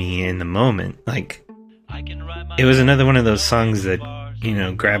much to me in the moment. Like, it was another one of those songs that, you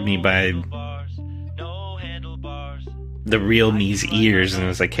know, grabbed me by the real me's ears, and it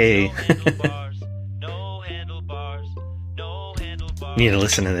was like, hey, you need to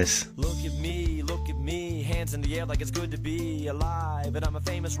listen to this. In the air like it's good to be alive, and I'm a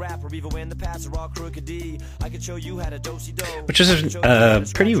famous rapper even when the paths are all crooked. I could show you how to do-si-do. Which is a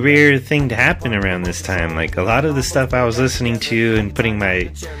pretty rare thing to happen around this time. Like, a lot of the stuff I was listening to and putting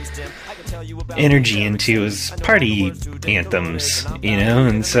my energy into was party anthems, you know,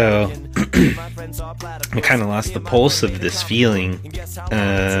 and so I kind of lost the pulse of this feeling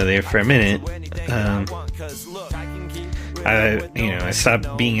there for a minute. I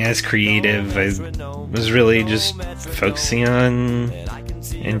stopped being as creative. I was really just focusing on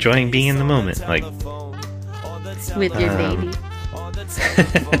enjoying being in the moment, like with your baby.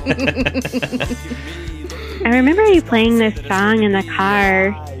 I remember you playing this song in the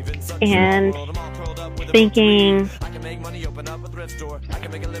car and thinking,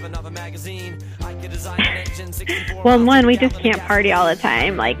 Well, one, we just can't party all the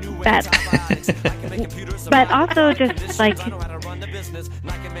time, like that. But also just like,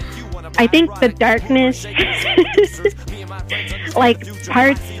 I think the darkness, like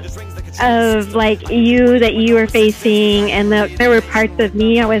parts of like you that you were facing, and there were parts of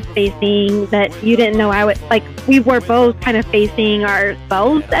me I was facing that you didn't know I was, like, we were both kind of facing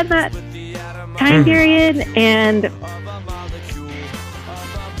ourselves at that time period. And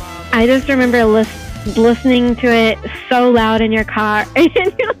I just remember listening to it so loud in your car, in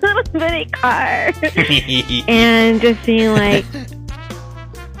your little bitty car, and just being like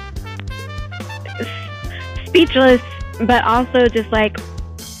speechless, but also just like,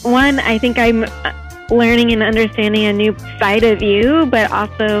 one, I think I'm learning and understanding a new side of you, but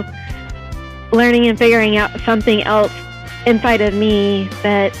also learning and figuring out something else inside of me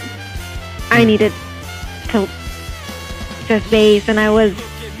that I needed to face. And I was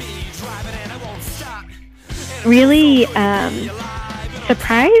really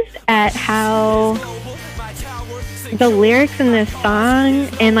surprised at how the lyrics in this song,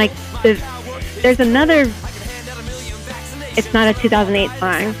 and like there's another, it's not a 2008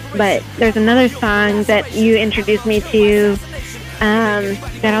 song, but there's another song that you introduced me to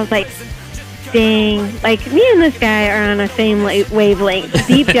that I was like, dang, like me and this guy are on the same wavelength.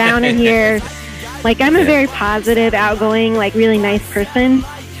 Deep down in here, like I'm a very positive, outgoing, like really nice person,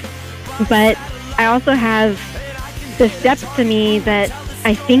 but I also have this depth to me that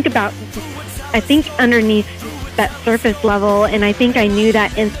I think underneath that surface level, and I think I knew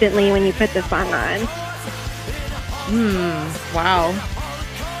that instantly when you put this song on. Wow.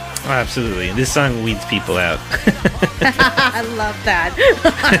 Oh, absolutely. This song weeds people out. I love that.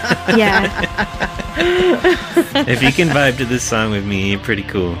 Yeah. If you can vibe to this song with me, you're pretty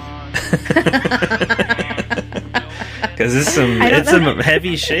cool. Because it's some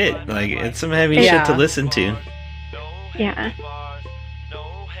heavy shit. Like, it's some heavy shit to listen to. Yeah.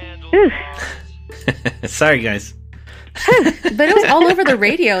 Sorry, guys. But it was all over the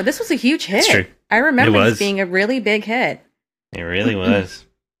radio. This was a huge hit. It's true. I remember this being a really big hit. It really was.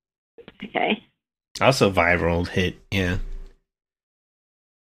 Okay. Also viral hit, yeah.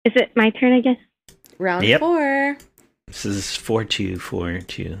 Is it my turn again? Round 4. This is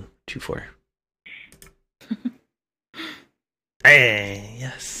 4-2-4-2-2-4. Hey,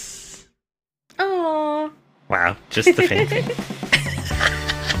 yes. Oh. Wow, just the fanfare.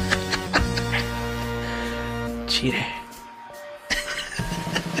 Cheater.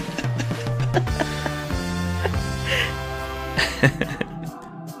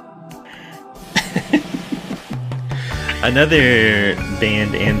 Another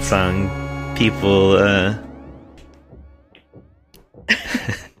band and song people I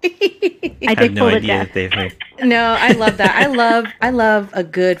have no idea that they've heard. No, I love that. I love a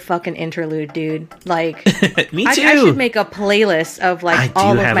good fucking interlude, dude. Like, me too. I should make a playlist of like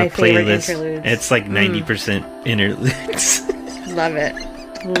all of my favorite interludes. It's like 90% interludes. Love it.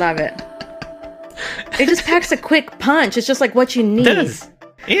 Love it. It just packs a quick punch. It's just like what you need. It does.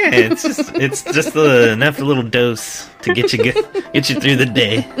 Yeah, it's just enough little dose to get you through the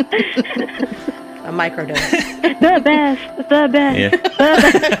day. A microdose. The best. Yeah.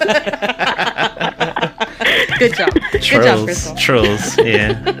 Good job. Good job, Crystal. Trolls.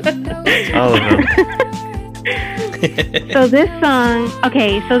 Yeah. All of them. So this song,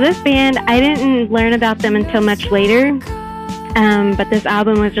 so this band, I didn't learn about them until much later. But this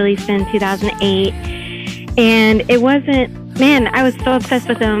album was released in 2008, and it wasn't. Man, I was so obsessed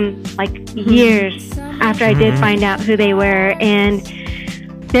with them like years after I did find out who they were. And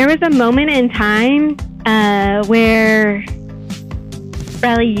there was a moment in time where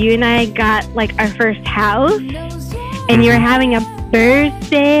Riley, you and I got like our first house, and you were having a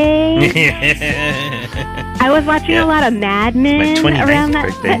birthday. I was watching a lot of Mad Men around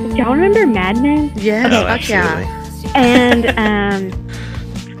that. Y'all remember Mad Men? Yes, fuck yeah. And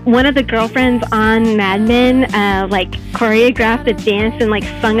one of the girlfriends on Mad Men like choreographed a dance and like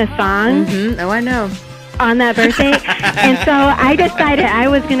sung a song. Oh, I know. On that birthday. And so I decided I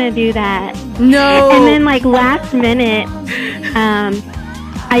was going to do that. No. And then like last minute,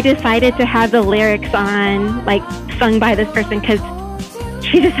 I decided to have the lyrics on, like sung by this person, because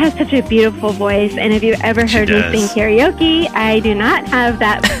she just has such a beautiful voice. And if you ever heard me sing karaoke, I do not have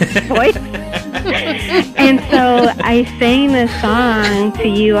that voice. And so I sang this song to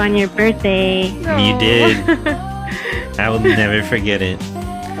you on your birthday. You did. I will never forget it.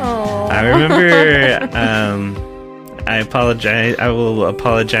 Aww. I remember, I apologize. I will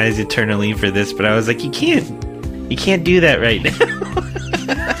apologize eternally for this, but I was like, you can't do that right now.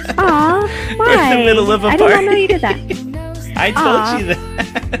 Aw, why? We're in the middle of a party. I didn't know you did that. I told you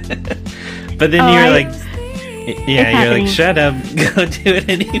that. But then you're like, yeah, you're like, shut up, go do it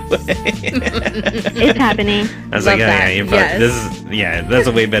anyway. It's happening. I was like, oh, yeah, you're probably, that's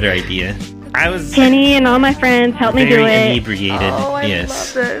a way better idea. I was Kenny and all my friends helped me do it. Very inebriated. Oh, I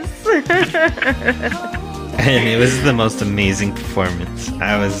yes. love this. And it was the most amazing performance.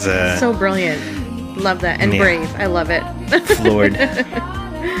 I was so brilliant. Love that. And brave. I love it. Floored.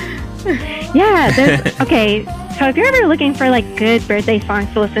 Yeah, okay. So if you're ever looking for like good birthday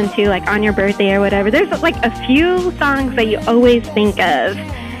songs to listen to, like on your birthday or whatever, there's like a few songs that you always think of.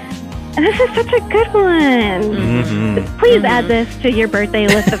 And this is such a good one. Mm-hmm. Please add this to your birthday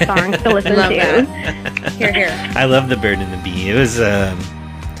list of songs to listen love to. That. Here. I love The Bird and the Bee. It was,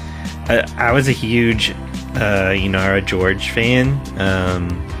 I was a huge, Nara George fan.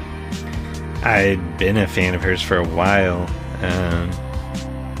 I'd been a fan of hers for a while.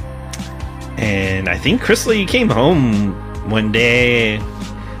 And I think, Crystal, you came home one day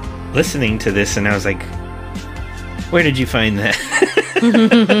listening to this, and I was like, where did you find that?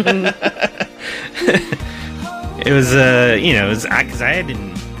 It was, it was because I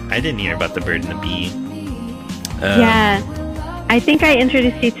didn't hear about The Bird and the Bee. Yeah, I think I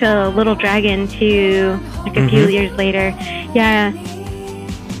introduced you to Little Dragon too, like a few years later. Yeah,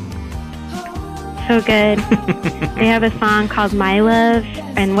 so good. They have a song called My Love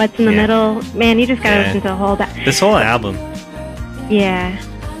and What's in the Middle. Man, you just gotta listen to the whole. This whole album. Yeah.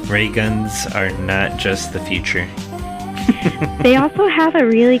 Ray guns are not just the future. They also have a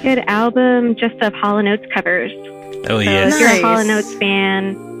really good album just of Hall & Oates covers. Oh, yes. So if you're a Hall & Oates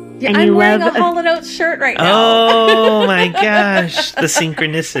fan and I'm you wearing love a Hall & Oates shirt right now. Oh my gosh, the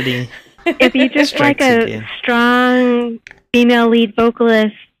synchronicity. If you just like a strong female lead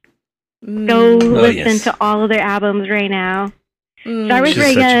vocalist, go listen to all of their albums right now. Start with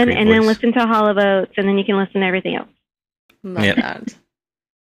Ray Gun and then listen to Hall & Oates, and then you can listen to everything else. Love that.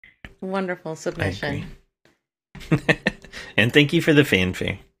 Wonderful submission. And thank you for the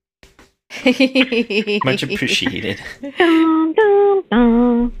fanfare. Much appreciated.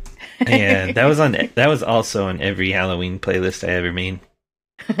 Yeah, that was also on every Halloween playlist I ever made.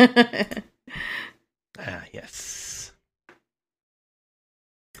 Yes.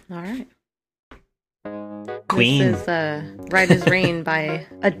 All right. Queen. This is Right as Rain by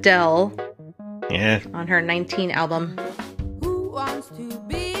Adele. Yeah. On her 19 album.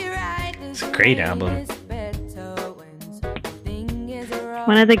 It's a great album.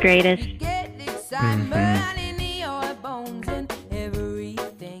 One of the greatest.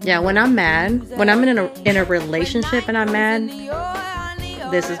 Yeah, when I'm mad, when I'm in a relationship and I'm mad,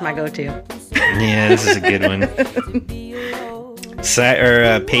 this is my go-to. Yeah, this is a good one.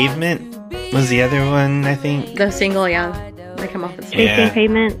 Pavement was the other one, I think. The single, yeah. They come off the single.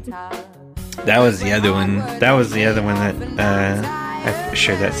 Pavement. That was the other one. That was the other one that I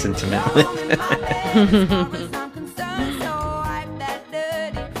share that sentiment with.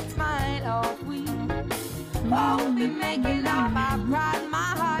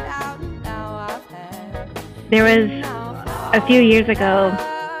 There was a few years ago,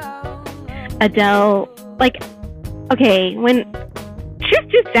 Adele, when she was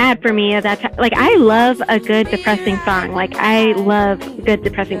too sad for me at that time. Like, I love a good depressing song. Like, I love good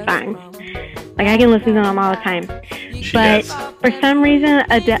depressing songs. Like, I can listen to them all the time. But for some reason,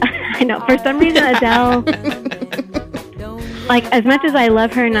 Adele, like, as much as I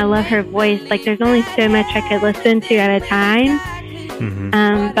love her and I love her voice, like, there's only so much I could listen to at a time.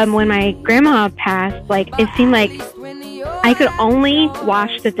 But when my grandma passed, like, it seemed like I could only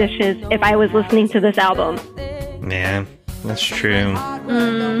wash the dishes if I was listening to this album. Yeah, that's true.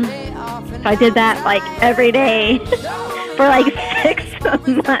 So I did that, like, every day for, like, 6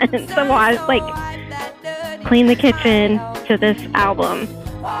 months to wash, like, clean the kitchen to this album.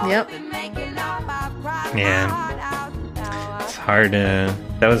 Yep. Yeah. It's hard.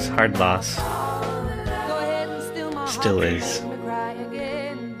 That was a hard loss. Still is.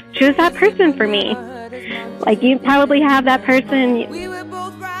 She was that person for me. Like, you probably have that person,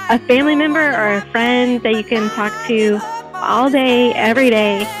 a family member or a friend that you can talk to all day, every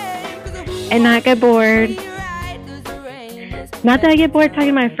day, and not get bored. Not that I get bored talking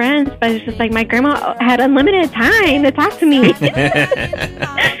to my friends, but it's just like my grandma had unlimited time to talk to me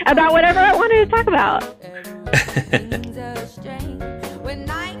about whatever I wanted to talk about.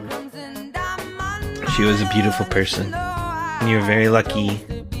 She was a beautiful person. And you were very lucky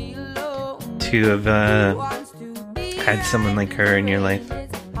to have had someone like her in your life.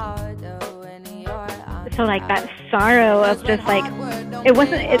 So, like, that sorrow of just, like,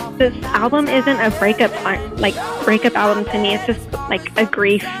 this album isn't a breakup album to me. It's just, like, a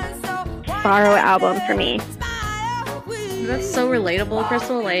grief sorrow album for me. That's so relatable,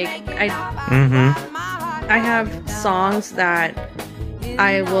 Crystal. Like, I have songs that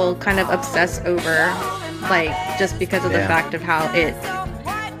I will kind of obsess over, like, just because of the fact of how it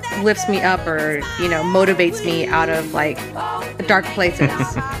lifts me up or, you know, motivates me out of, like, dark places.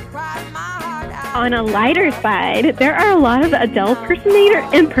 On a lighter side, there are a lot of Adele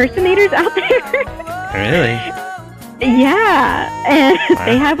impersonators out there. Really? Yeah, and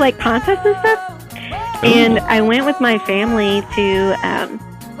they have, like, contests and stuff. Ooh. And I went with my family to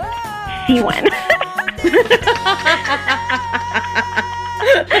see one.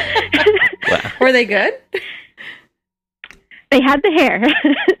 Wow. Were they good? They had the hair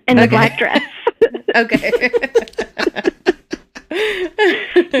and the black dress. Okay.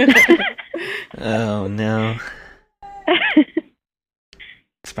 Oh, no.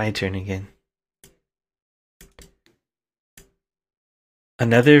 It's my turn again.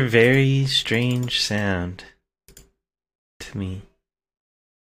 Another very strange sound to me.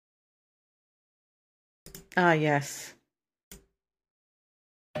 Ah, yes.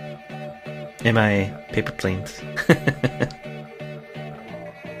 Am I paper planes?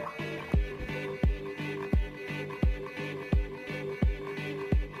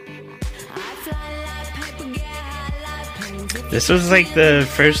 This was like the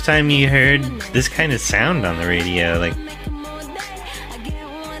first time you heard this kind of sound on the radio, like.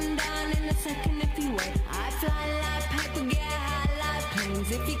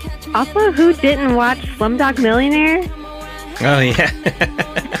 Also, who didn't watch Slumdog Millionaire? Oh, yeah.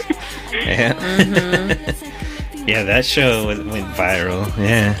 Yeah. Yeah, that show went viral.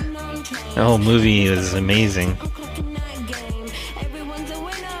 Yeah. The whole movie was amazing.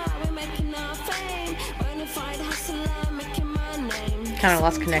 Kind of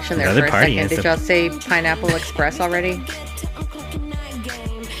lost connection there for a second. Did y'all say Pineapple Express already?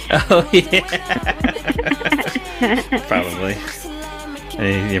 Oh, yeah. Probably.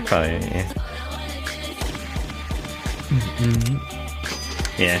 You're probably, yeah.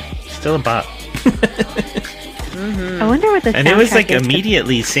 Yeah, still a bop. I wonder what the and it was like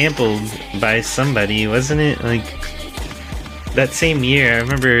immediately sampled by somebody, wasn't it? Like that same year, I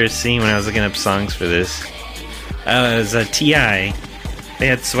remember seeing when I was looking up songs for this. It was a T.I. They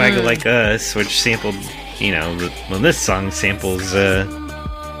had Swagger Like Us, which sampled, you know, this song samples The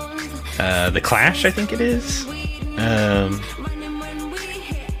Clash, I think it is.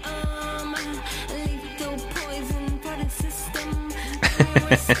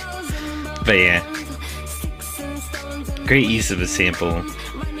 But yeah, great use of a sample.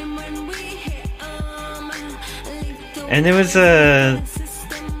 And there was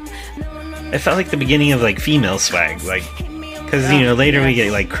it felt like the beginning of like female swag, like, because you know later we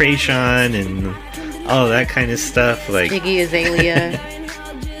get like Krayshawn and all that kind of stuff, like Iggy Azalea.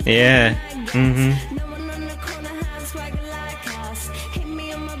 Yeah.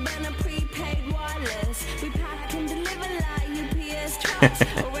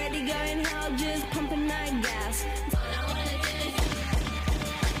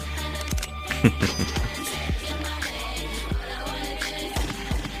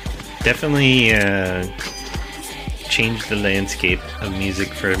 Definitely changed the landscape of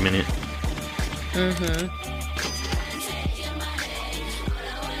music for a minute.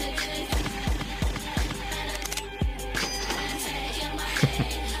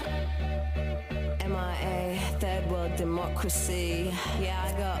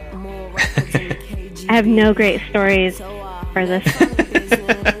 I have no great stories for this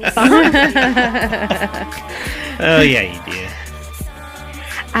song. Oh yeah, you do.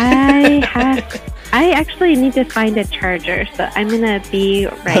 I actually need to find a charger, so I'm gonna be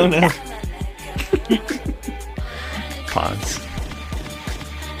right back. Pause.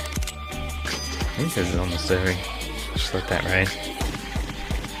 I think this is almost over. Just let that ride.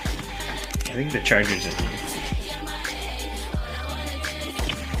 I think the charger's in here.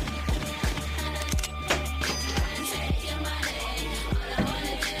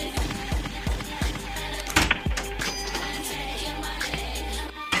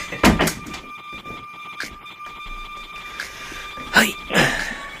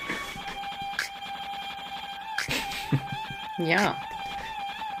 Yeah.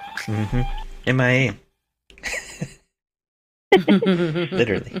 MIA.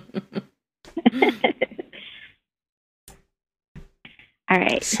 Literally. All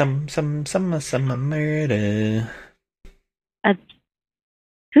right. Some murder.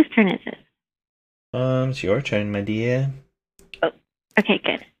 Whose turn is it? It's your turn, my dear. Oh, okay,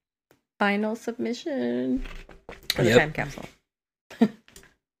 good. Final submission for the time capsule.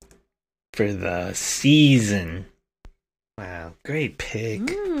 For the season. Wow, great pick.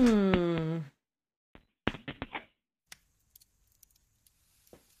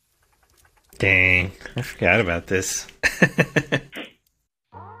 Dang, I forgot about this.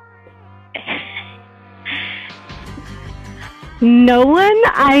 No one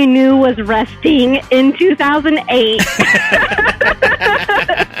I knew was resting in 2008.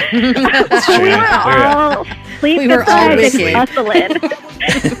 That's true. We were all sleep deprived and hustling.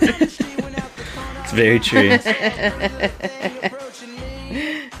 It's very true.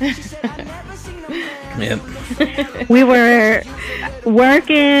 Yep. We were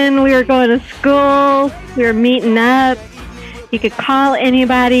working, we were going to school, we were meeting up. You could call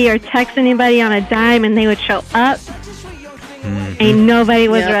anybody or text anybody on a dime and they would show up. Mm-hmm. And nobody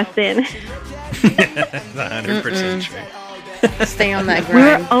was resting. 100% true. Stay on that grind. We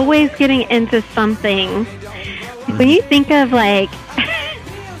were always getting into something. When you think of like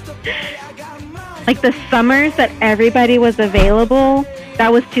the summers that everybody was available,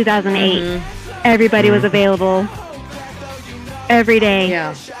 that was 2008. Mm-hmm. Everybody was available every day.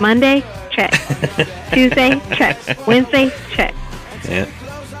 Yeah. Monday, check. Tuesday, check. Wednesday, check. Yeah.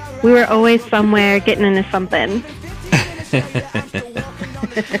 We were always somewhere getting into something.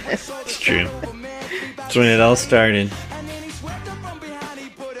 It's true. That's when it all started.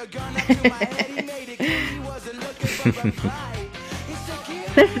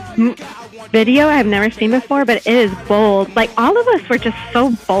 This video I've never seen before, but it is bold. Like, all of us were just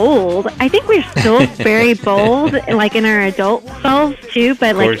so bold. I think we're still very bold, like, in our adult selves, too.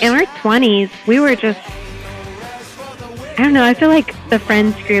 But, like, in our 20s, we were just... I don't know, I feel like the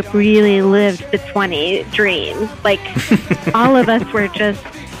friends group really lived the 20 dreams. Like, all of us were just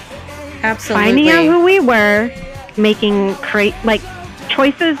finding out who we were, making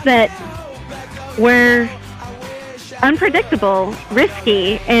choices that were unpredictable,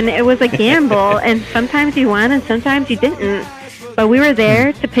 risky, and it was a gamble, and sometimes you won and sometimes you didn't. But we were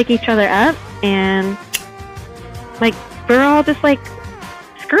there to pick each other up, and, like, we're all just like,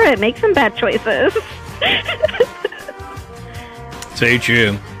 screw it, make some bad choices. Very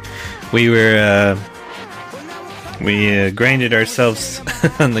true. We were, we grinded ourselves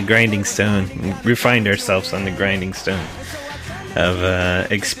on the grinding stone, refined ourselves on the grinding stone of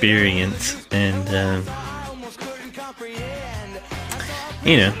experience, and,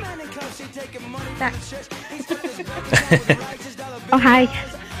 you know. Oh, hi.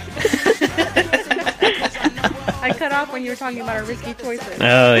 I cut off when you were talking about our risky choices.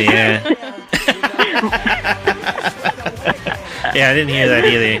 Oh, yeah. Yeah, I didn't hear that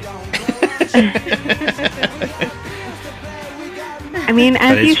either. I mean,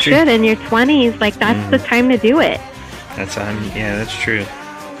 as you should in your 20s, like, that's the time to do it. That's true.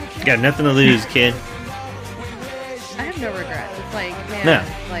 You got nothing to lose, kid. I have no regrets. It's like, man,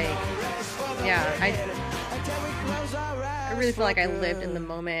 I really feel like I lived in the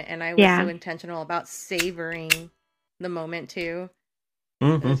moment, and I was so intentional about savoring the moment, too.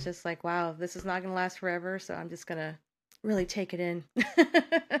 Mm-hmm. It's just like, wow, this is not going to last forever, so I'm just going to really take it in.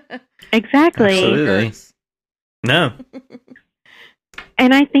 Exactly. Absolutely. No.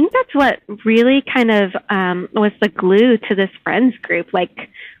 And I think that's what really kind of was the glue to this friends group.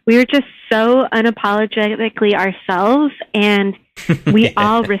 Like, we were just so unapologetically ourselves, and we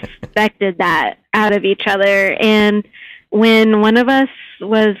all respected that out of each other. And when one of us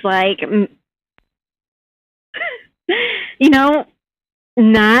was like, you know,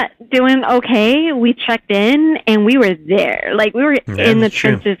 not doing okay, we checked in, and we were there. Like, we were in the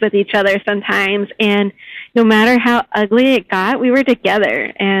trenches with each other sometimes, and no matter how ugly it got, we were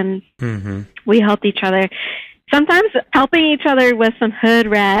together, and we helped each other. Sometimes helping each other with some hood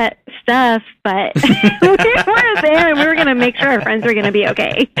rat stuff, but we were there, and we were going to make sure our friends were going to be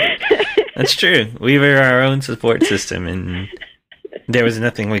okay. That's true. We were our own support system, and there was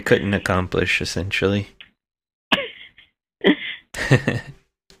nothing we couldn't accomplish, essentially.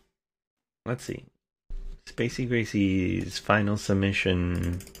 Let's see. Spacey Gracie's final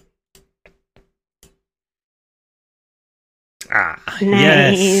submission. Nice.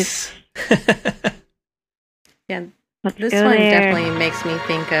 Yes. Yeah, this one definitely makes me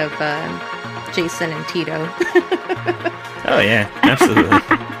think of Jason and Tito. Oh yeah, absolutely.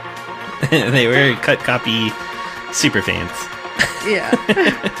 They were cut copy super fans. Yeah.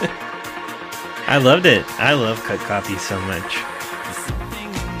 I loved it. I love cut copy so much.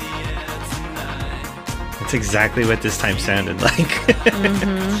 That's exactly what this time sounded like.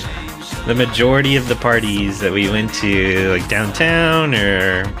 The majority of the parties that we went to, like downtown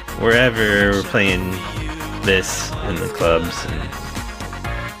or wherever, were playing this in the clubs and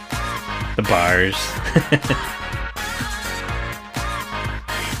the bars.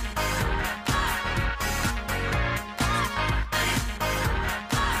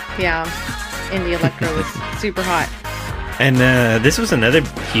 Yeah, indie electro was super hot. And this was another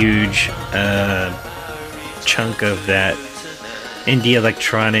huge chunk of that indie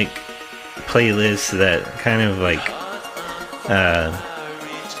electronic playlist that kind of like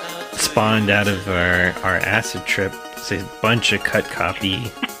spawned out of our acid trip. It's a bunch of cut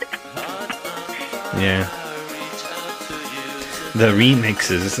copy. Yeah. The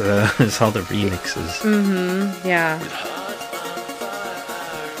remixes, it's all the remixes. Mm-hmm, yeah.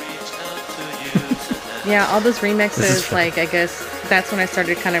 Yeah, all those remixes, like, I guess that's when I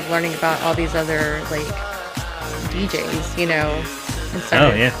started kind of learning about all these other, like, DJs, you know, and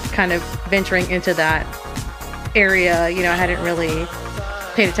started kind of venturing into that area, you know, I hadn't really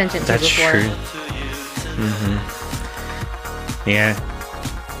paid attention to before. That's true. Mm-hmm. Yeah.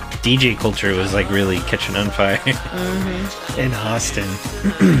 DJ culture was like really catching on fire in Austin.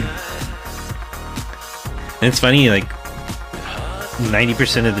 And it's funny, like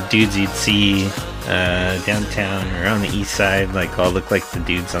 90% of the dudes you'd see downtown or on the east side like all look like the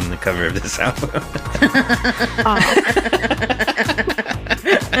dudes on the cover of this album.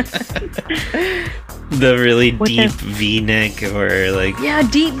 The really deep V-neck or like... Yeah,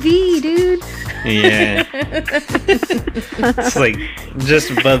 deep V, dude. Yeah. It's like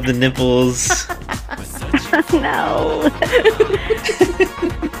just above the nipples. No.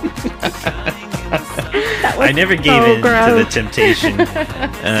 I never gave in to the temptation.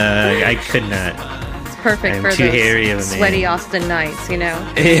 I could not. It's perfect I'm for too those hairy of a man. sweaty Austin nights, you know?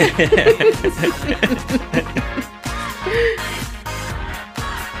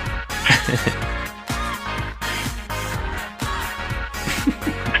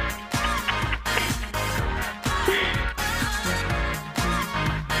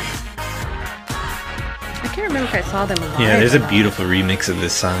 I can't remember if I saw them live. Yeah, there's a beautiful remix of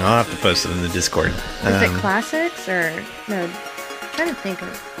this song. I'll have to post it in the Discord. Is it classics or no? I'm trying to think of.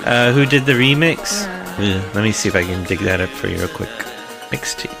 Who did the remix? Let me see if I can dig that up for you real quick.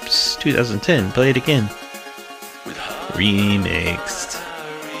 Mixtapes 2010. Play it again. Remixed.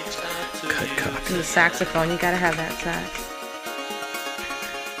 Cut copy. The saxophone. You gotta have that sax.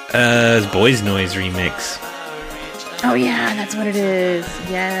 It's Boys Noise remix. Oh yeah, that's what it is.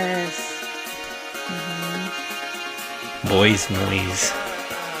 Yes. Boys Noise.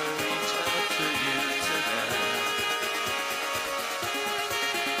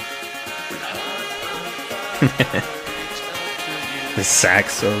 The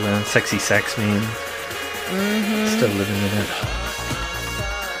sax solo, sexy sax man. Still living it up.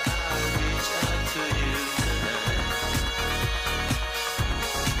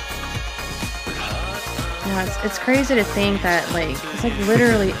 Yeah, it's crazy to think that like it's like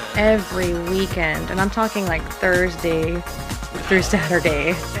literally every weekend, and I'm talking like Thursday through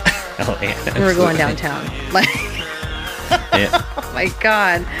Saturday. Oh yeah, we're going downtown. Like, yeah. Oh my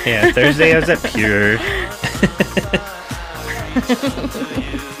god. Yeah, Thursday I was at Pure.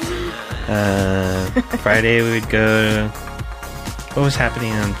 Friday we would go. What was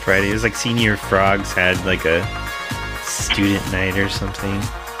happening on Friday? It was like Senior Frogs had like a student night or something.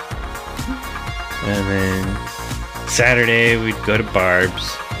 And then Saturday we'd go to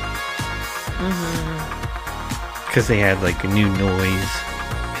Barb's. Because they had like a new noise.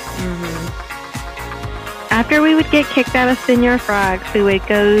 After we would get kicked out of Senior Frogs, we would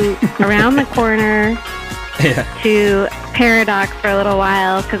go around the corner to Paradox for a little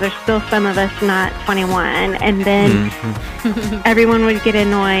while because there's still some of us not 21. And then everyone would get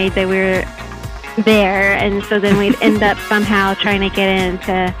annoyed that we were there. And so then we'd end up somehow trying to get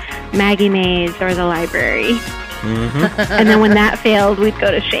into Maggie Mae's or the library. And then when that failed, we'd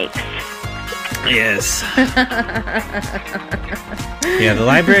go to Shakes. Yes. Yeah, the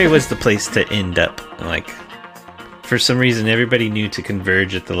library was the place to end up. Like, for some reason, everybody knew to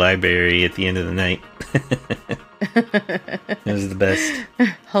converge at the library at the end of the night. It was the best.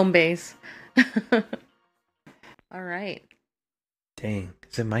 Home base. All right. Dang.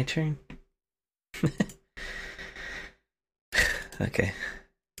 Is it my turn? Okay.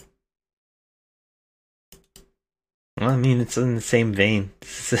 Well, I mean, it's in the same vein.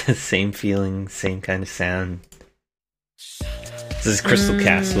 It's the same feeling, same kind of sound. This is Crystal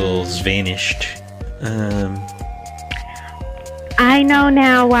Castle's Vanished. I know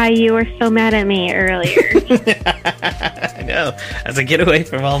now why you were so mad at me earlier. I know. As I get away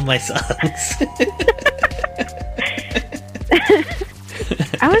from all my songs.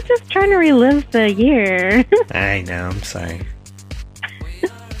 I was just trying to relive the year. I know, I'm sorry.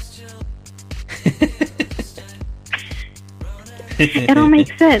 It'll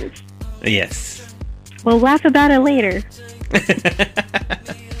make sense. Yes. We'll laugh about it later.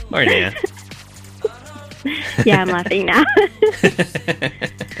 Or now. Yeah, I'm laughing now.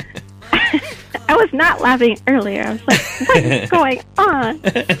 I was not not laughing earlier. I was like, what's going on?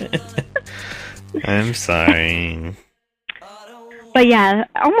 I'm sorry. But yeah,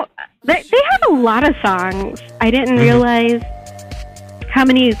 they have a lot of songs. I didn't realize how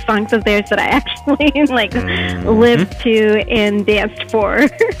many songs of theirs that I actually lived to and danced for.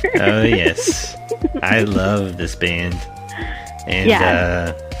 Oh yes, I love this band, and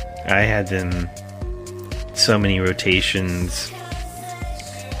I had them so many rotations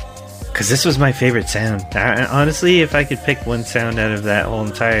because this was my favorite sound. Honestly, if I could pick one sound out of that whole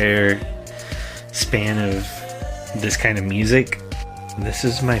entire span of this kind of music, this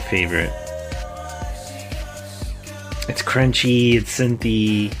is my favorite. It's crunchy, it's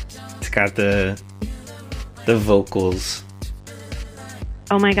synthy, it's got the vocals.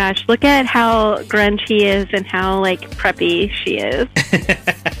 Oh my gosh, look at how grunge he is and how preppy she is.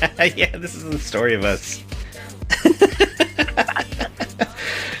 Yeah, this is the story of us.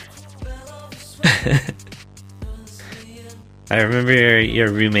 I remember your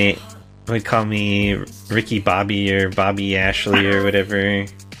roommate would call me Ricky Bobby or Bobby Ashley or whatever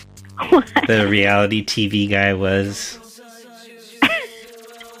the reality TV guy was.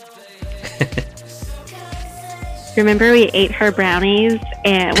 Remember we ate her brownies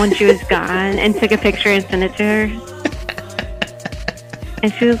and when she was gone and took a picture and sent it to her?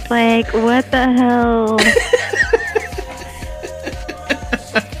 And she was like, what the hell?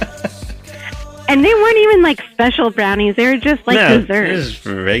 And they weren't even special brownies. They were just dessert. No, just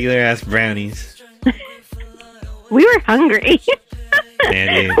regular ass brownies. We were hungry.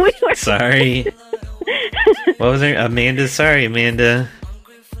 Mandy, sorry. What was her? Amanda, sorry, Amanda.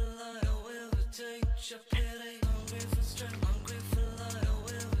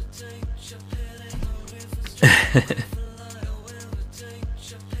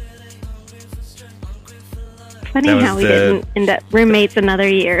 Funny how we didn't end up roommates another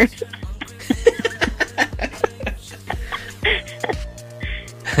year.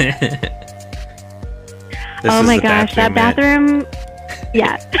 Oh my gosh, that bathroom.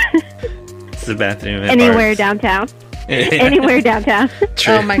 Yeah. It's the bathroom at anywhere bars. Downtown. Anywhere downtown.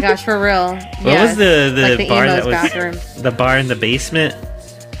 True. Oh my gosh, for real. What was the bar that was bathroom. The bar in the basement?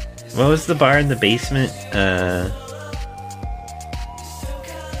 What was the bar in the basement?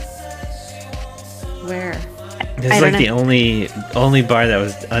 Where? It's the only bar that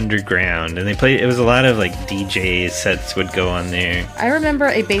was underground, and they played. It was a lot of DJ sets would go on there. I remember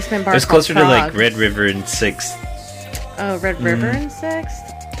a basement bar. It was closer to Prague. Red River and 6th. Oh, Red River and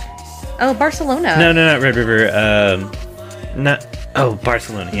 6th. Oh, Barcelona. No, not Red River.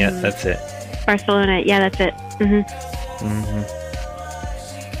 Barcelona. Yeah, that's it. Barcelona. Yeah, that's it.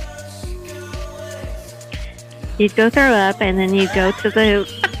 You'd go throw up, and then you'd go to the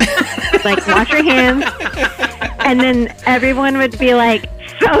wash your hands. And then everyone would be like,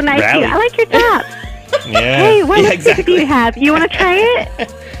 so nice to you. I like your top. Yeah. Hey, what lipstick do you have? You want to try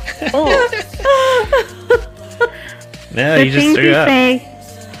it? Oh. No, you just threw up.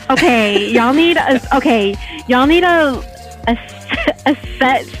 Say, y'all need a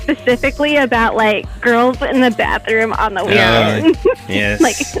set specifically about girls in the bathroom on the weekend.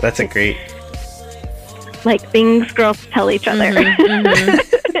 Yes, that's a great. Things girls tell each other in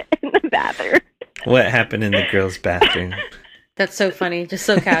the bathroom. What happened in the girls' bathroom? That's so funny. Just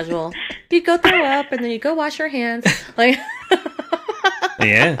so casual. You go throw up and then you go wash your hands.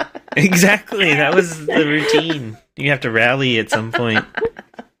 Yeah, exactly. That was the routine. You have to rally at some point.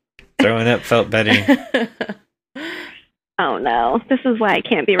 Throwing up felt better. Oh no, this is why I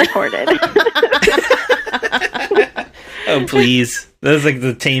can't be recorded. Oh please. That was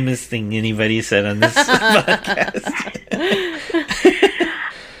the tamest thing anybody said on this podcast.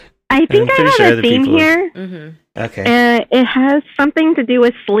 I think I have a theme here. Mm-hmm. Okay. It has something to do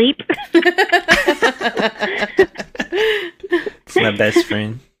with sleep. It's my best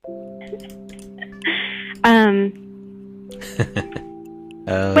friend.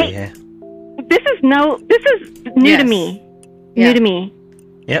 Oh, wait. yeah. This is new to me. Yeah. New to me.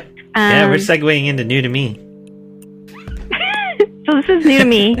 Yep. Yeah, we're segueing into new to me. So this is new to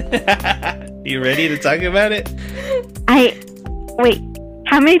me. You ready to talk about it? Wait.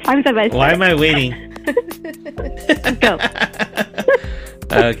 How many times have I said Why am I waiting? Go.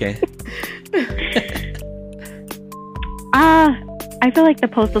 Okay. I feel like the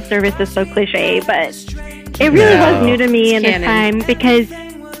Postal Service is so cliche, but it really was new to me in this time because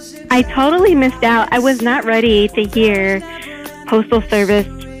I totally missed out. I was not ready to hear Postal Service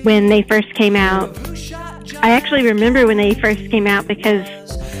when they first came out. I actually remember when they first came out because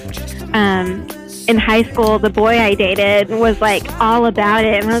in high school, the boy I dated was all about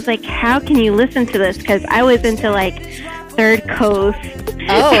it. And I was like, how can you listen to this? Because I was into Third Coast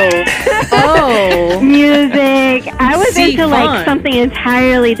music. I was into like something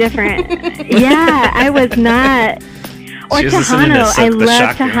entirely different. Yeah, I was not. Or Tejano. I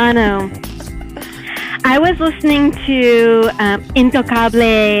love Tejano. I was listening to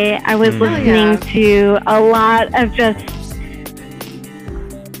Intocable. I was listening to a lot of just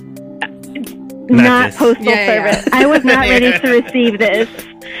not postal service. I was not ready to receive this.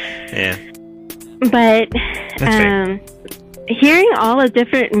 Yeah. But hearing all the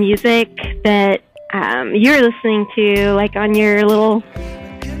different music that you're listening to, like on your little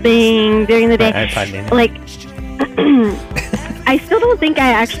thing during the day, like I still don't think I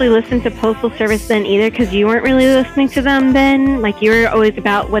actually listened to Postal Service then either, because you weren't really listening to them then. Like, you were always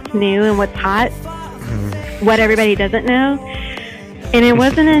about what's new and what's hot, what everybody doesn't know. And it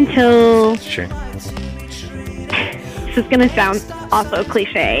wasn't until... Sure. This is going to sound also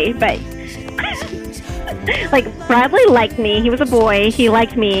cliche, but... like, Bradley liked me. He was a boy. He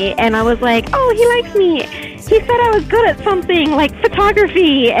liked me. And I was like, oh, he likes me. He said I was good at something, like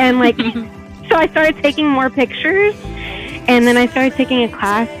photography. And, like, so I started taking more pictures. And then I started taking a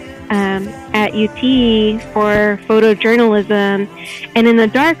class at UT for photojournalism. And in the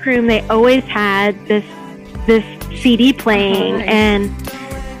darkroom, they always had this CD playing. And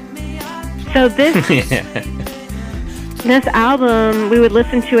so this this album, we would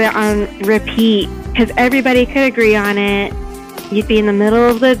listen to it on repeat because everybody could agree on it. You'd be in the middle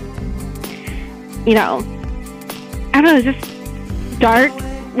of the, you know, I don't know, just dark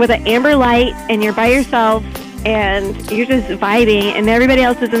with an amber light, and you're by yourself. And you're just vibing, and everybody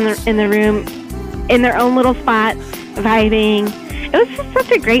else is in the room, in their own little spot, vibing. It was just such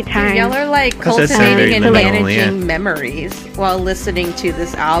a great time. Y'all are like cultivating and managing memories while listening to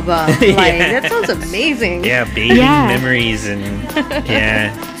this album. Like that sounds amazing. Yeah, baby memories and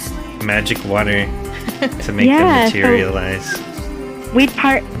magic water to make them materialize. So we'd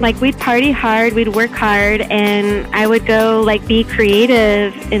party hard, we'd work hard, and I would go like be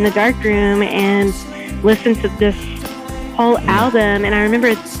creative in the dark room and listen to this whole album. And I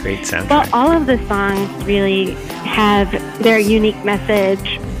remember great soundtrack. Well, all of the songs really have their unique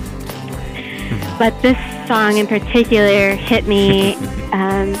message, but this song in particular hit me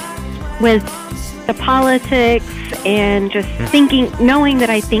with the politics and just knowing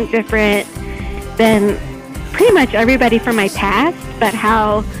that I think different than pretty much everybody from my past, but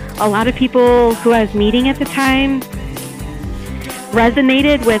how a lot of people who I was meeting at the time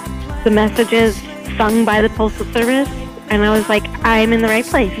resonated with the messages sung by the Postal Service, and I was like, I'm in the right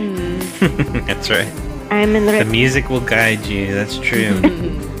place. That's right. I'm in the right The music will guide you, that's true.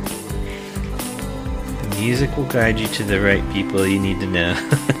 The music will guide you to the right people you need to know.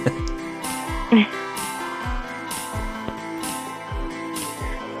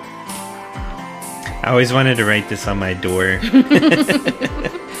 I always wanted to write this on my door.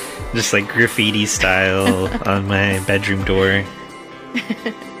 Just like graffiti style on my bedroom door.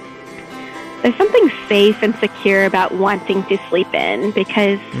 There's something safe and secure about wanting to sleep in,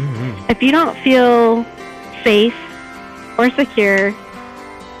 because if you don't feel safe or secure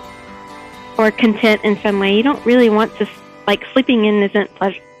or content in some way, you don't really want to, like, sleeping in isn't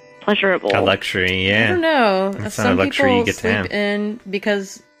pleasurable. A luxury, yeah. I don't know. That's some not a luxury you people get to have. sleep in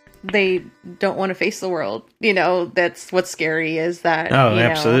because they don't want to face the world. You know, that's what's scary is that,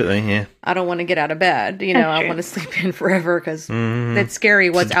 absolutely, yeah. I don't want to get out of bed. You know, I want to sleep in forever because it's scary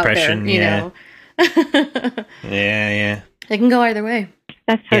what's out there, you know. Yeah. It can go either way.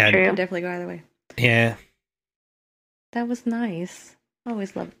 That's so true. It can definitely go either way. Yeah. That was nice. I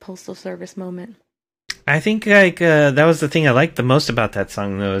always loved Postal Service moment. I think like that was the thing I liked the most about that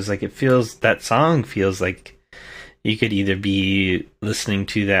song, though, is like that song feels like you could either be listening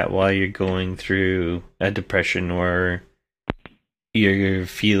to that while you're going through a depression or you're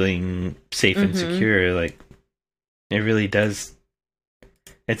feeling safe and secure. Like, it really does.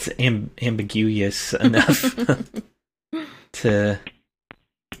 It's ambiguous enough to...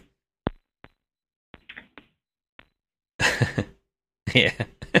 yeah.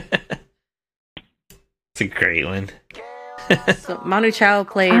 It's a great one. So Manu Chao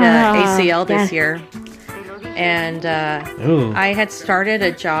played ACL this year. And I had started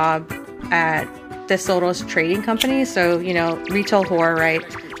a job at Tesoros Trading Company. So, you know, retail whore, right?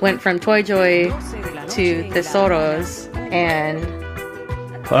 Went from Toy Joy to Tesoros. And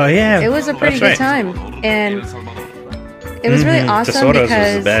it was a pretty good time. And it was really awesome Tesoros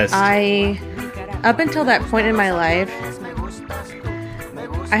because was up until that point in my life,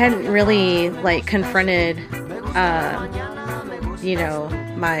 I hadn't really, like, confronted, you know,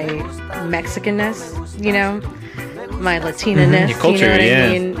 my Mexicanness, you know, my Latina-ness, your culture, you know what I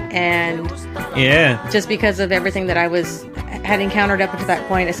mean? And just because of everything that I had encountered up until that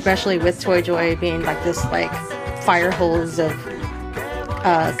point, especially with Toy Joy being like this like fire hose of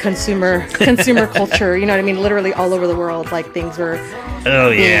consumer culture, you know what I mean? Literally all over the world, like things were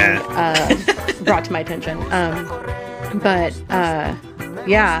being brought to my attention. But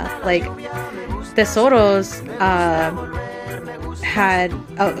like Tesoros had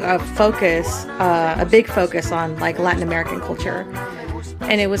a big focus on like Latin American culture.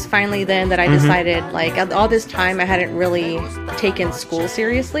 And it was finally then that I decided, like, all this time I hadn't really taken school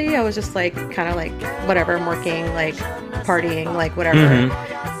seriously. I was just like, kind of like, whatever, I'm working, like, partying, like, whatever.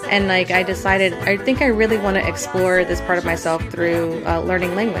 And like, I decided, I think I really want to explore this part of myself through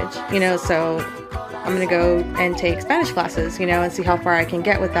learning language, you know, so I'm going to go and take Spanish classes, you know, and see how far I can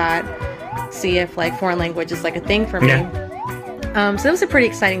get with that. See if like foreign language is like a thing for me. So it was a pretty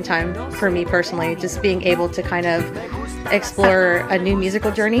exciting time for me personally, just being able to kind of explore a new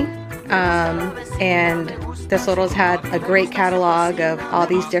musical journey. And Tesoros had a great catalog of all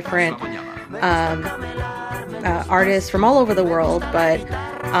these different artists from all over the world, but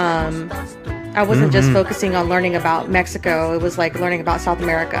I wasn't just focusing on learning about Mexico. It was like learning about South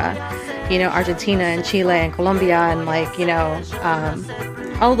America, you know, Argentina and Chile and Colombia, and like, you know,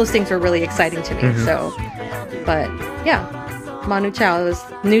 all of those things were really exciting to me. So, but yeah, Manu Chao was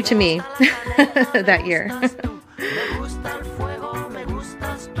new to me that year.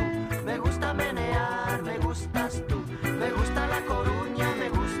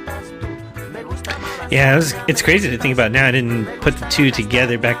 Yeah, it's crazy to think about now. I didn't put the two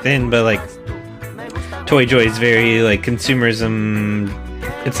together back then, but like Toy Joy is very like consumerism.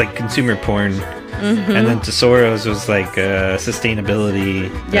 It's like consumer porn. And then Tesoros was like sustainability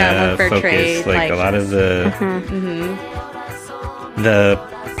fair focus. trade, like a lot of the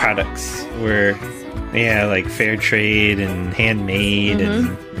products were like fair trade and handmade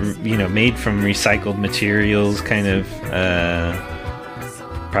and you know, made from recycled materials kind of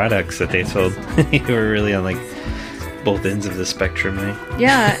products that they sold. You were really on like both ends of the spectrum, right?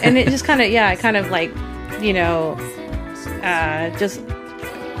 Yeah, and it just kind of like, you know, just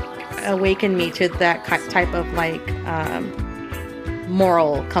awakened me to that type of like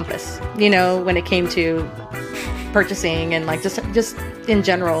moral compass, you know, when it came to purchasing and like just in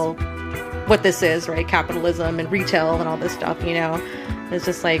general what this is, right? Capitalism and retail and all this stuff, you know. It's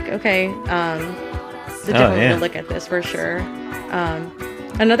just like, okay, it's a different way to look at this for sure.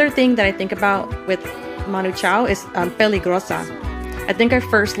 Another thing that I think about with Manu Chao is Peligrosa. I think I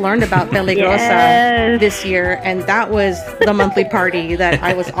first learned about Peligrosa this year, and that was the monthly party that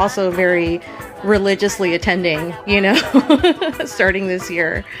I was also very religiously attending, you know, starting this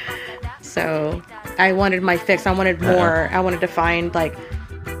year. So I wanted my fix. I wanted more. I wanted to find like...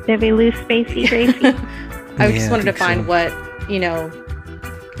 Did we lose Spacey Tracy? I just wanted to find what, you know...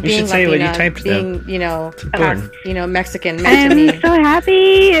 You should say what you typed, being, you know, you know, Mexican I'm meant to me. so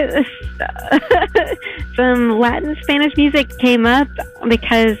happy some Latin Spanish music came up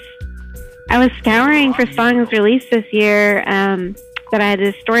because I was scouring for songs released this year that I had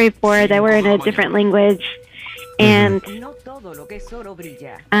a story for that were in a different language. And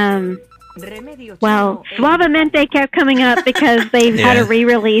well, Suavemente kept coming up because they had a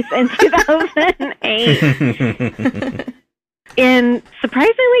re-release in 2008. And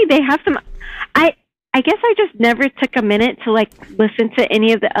surprisingly, they have some... I guess I just never took a minute to like listen to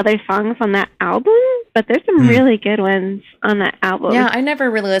any of the other songs on that album, but there's some really good ones on that album. Yeah, I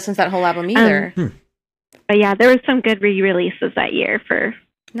never really listened to that whole album either. But yeah, there was some good re-releases that year for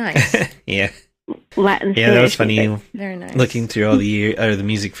nice. Latin. Yeah, that was funny. Music. Very nice. Looking through all the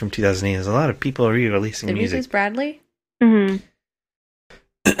music from 2008, there's a lot of people re-releasing Did music. Did Bradley? But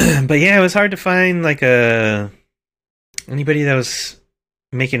yeah, it was hard to find like anybody that was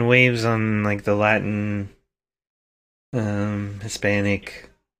making waves on like the Latin, Hispanic.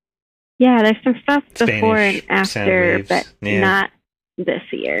 Yeah, there's some stuff Spanish before and after, but not this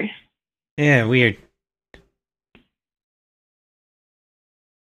year. Yeah, weird.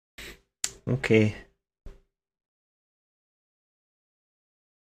 Okay.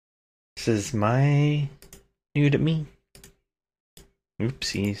 This is my new to me.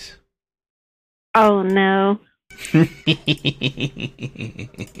 Oopsies. Oh no.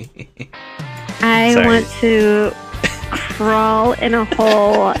 I want to crawl in a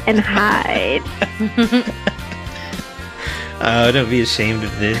hole and hide. Oh, don't be ashamed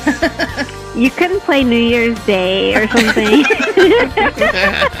of this. You couldn't play New Year's Day or something.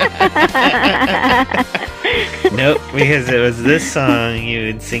 Nope, because it was this song you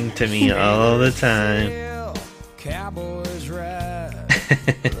would sing to me all the time.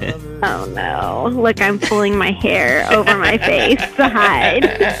 Oh no. Look, I'm pulling my hair over my face to hide.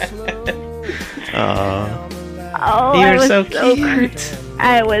 Aww. Oh, you were so cute.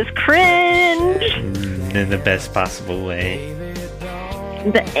 I was cringe. In the best possible way.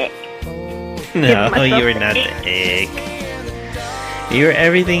 The ick. No, you were not the ick. You were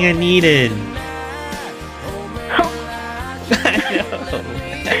everything I needed.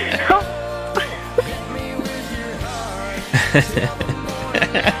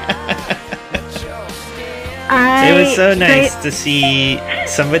 I know. It was so nice to see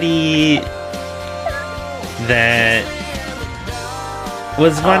somebody that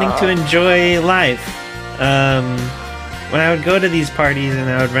was wanting to enjoy life. When I would go to these parties and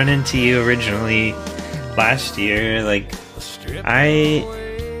I would run into you originally last year, like I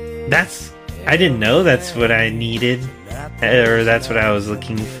didn't know that's what I needed or that's what I was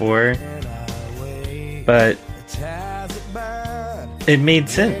looking for, but it made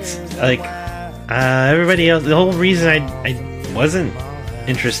sense. Like everybody else, the whole reason I wasn't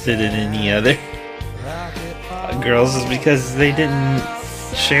interested in any other girls is because they didn't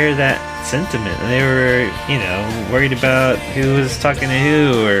share that sentiment. They were, worried about who was talking to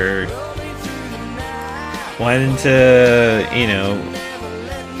who or wanting to,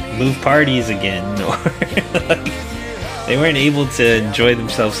 move parties again or like, they weren't able to enjoy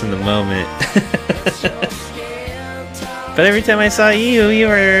themselves in the moment. But every time I saw you, you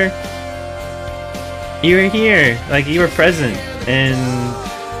were here, like you were present, and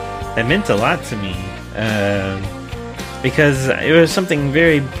that meant a lot to me. Because it was something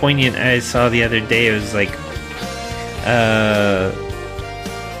very poignant I saw the other day. It was like,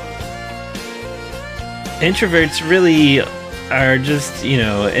 introverts really are just,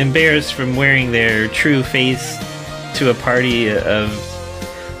 embarrassed from wearing their true face to a party of,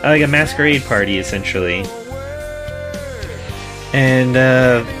 like a masquerade party, essentially. And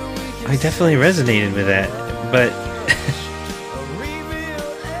I definitely resonated with that, but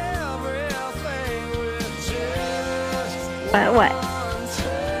but what?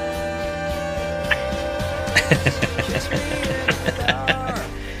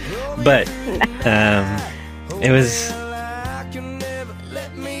 But it was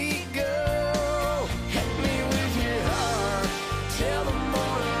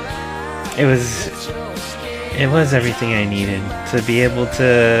it was everything I needed to be able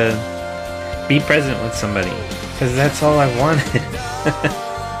to be present with somebody, because that's all I wanted.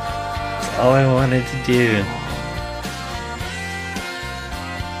 That's all I wanted to do.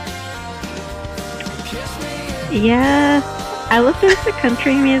 Yeah, I listen to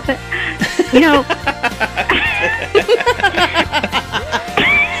country music.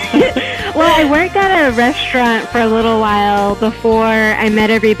 Well, I worked at a restaurant for a little while before I met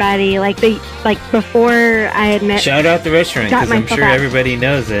everybody. Before I had met. Shout out the restaurant, because I'm sure everybody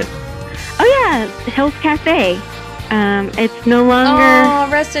knows it. Oh yeah, Hills Cafe. It's no longer. Oh,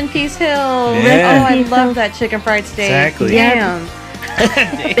 rest in peace, Hills. Yeah. Oh, I love that chicken fried steak. Exactly. Damn.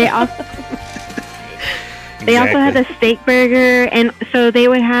 They also had a steak burger, and so they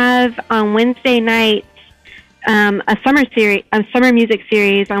would have on Wednesday nights a summer music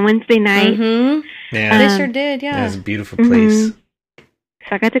series on Wednesday night. Mm-hmm. Yeah, they sure did. Yeah, it was a beautiful place. So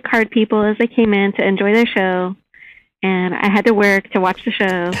I got to card people as they came in to enjoy their show, and I had to work to watch the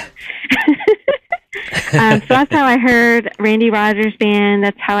show. So that's how I heard Randy Rogers Band.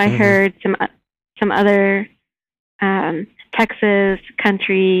 That's how I heard some other Texas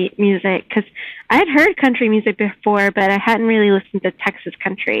country music, because I had heard country music before, but I hadn't really listened to Texas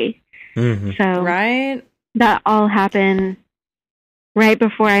country. Mm-hmm. So right, that all happened right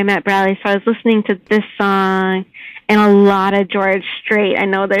before I met Bradley. So I was listening to this song and a lot of George Strait. I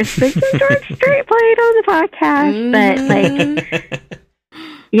know there's some George Strait played on the podcast, but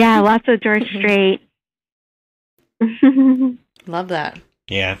yeah, lots of George Strait. Love that.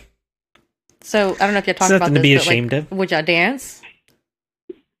 Yeah. So I don't know if you talked about this. Nothing to be ashamed of. Would y'all dance?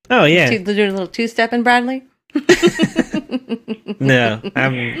 Oh yeah. Do a little two-step in Bradley? No,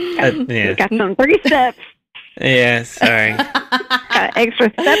 yeah. Got some 3 steps. Yeah, sorry. Got an extra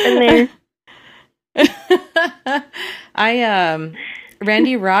step in there.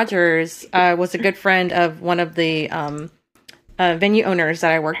 Randy Rogers was a good friend of one of the venue owners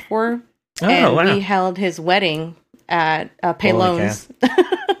that I worked for. Oh, and wow. we held his wedding at Paylone's. Oh,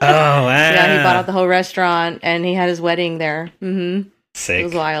 wow. Yeah, he bought out the whole restaurant, and he had his wedding there. Mm-hmm. Sick. It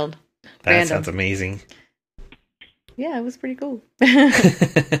was wild. That Random. sounds amazing. Yeah, it was pretty cool.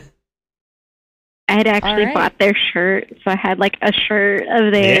 I had actually bought their shirt, so I had like a shirt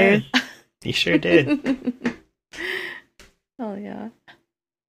of theirs. Yeah, you sure did. Oh, yeah.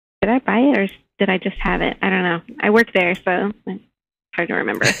 Did I buy it, or did I just have it? I don't know. I worked there, so it's hard to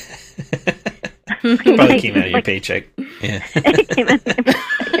remember. It probably came out of your paycheck. Yeah. It came out of my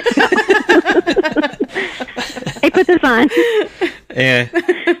paycheck. Hey, put this on. Yeah.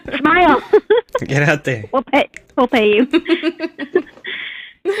 Smile. Get out there. We'll pay you.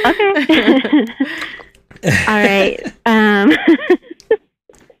 Okay. All right.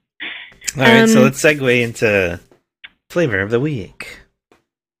 All right, so let's segue into flavor of the week.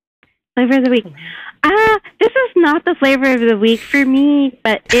 Flavor of the week. This is not the flavor of the week for me,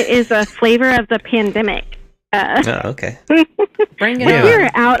 but it is a flavor of the pandemic. Okay. Bring it on. on.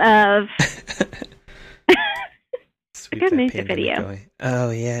 We're out of Sweep good that music pandemic video. away.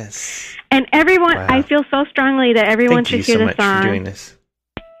 Oh, yes. And everyone, Wow. I feel so strongly that everyone Thank you should hear so the much song. for doing this.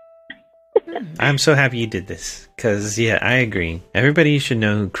 I'm so happy you did this, because, yeah, I agree. Everybody should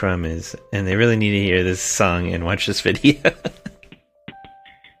know who Crumb is, and they really need to hear this song and watch this video.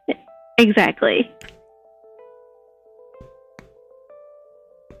 Exactly.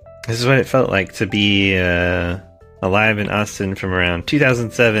 This is what it felt like to be alive in Austin from around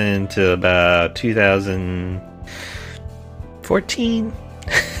 2007 to about 2014.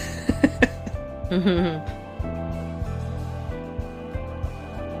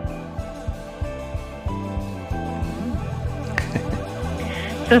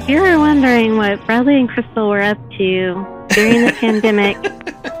 So if you were wondering what Bradley and Crystal were up to during the pandemic,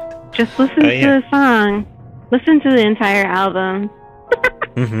 just listen to the song. Listen to the entire album.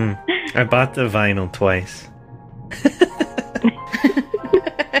 I bought the vinyl twice.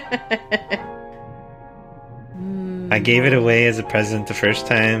 I gave it away as a present the first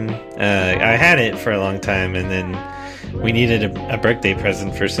time. I had it for a long time, and then we needed a birthday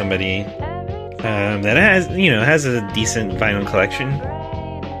present for somebody that has a decent vinyl collection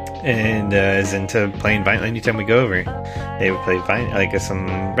and is into playing vinyl. Anytime we go over, they would play vinyl, some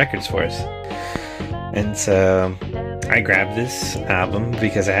records for us. And so I grabbed this album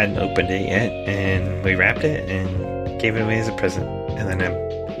because I hadn't opened it yet, and we wrapped it and gave it away as a present. And then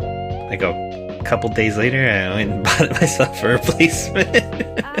a couple days later, I went and bought it myself for a replacement.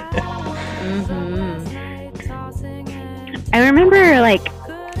 I remember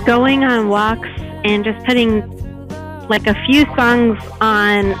going on walks and just putting a few songs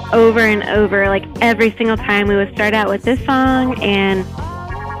on over and over. Every single time we would start out with this song and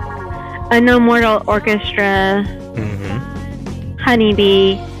a No Mortal Orchestra,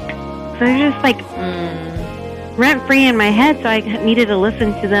 Honeybee. So they're just rent free in my head, so I needed to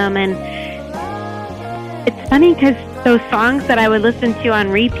listen to them. And it's funny because those songs that I would listen to on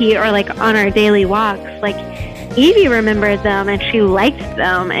repeat or on our daily walks, Evie remembered them and she liked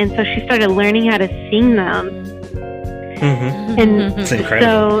them, and so she started learning how to sing them. And it's incredible.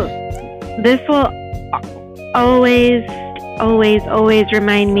 So this will always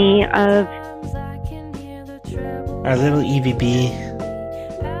remind me of our little Evie B.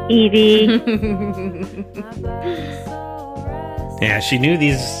 Yeah, she knew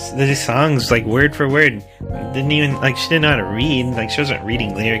these songs word for word. Didn't even she didn't know how to read. She wasn't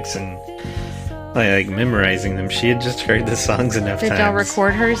reading lyrics and memorizing them. She had just heard the songs enough times. Did y'all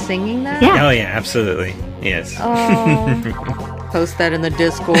record her singing that? Yeah. Oh yeah, absolutely. Yes. Oh. Post that in the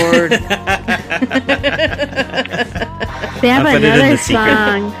Discord. They have I'll put it in another the secret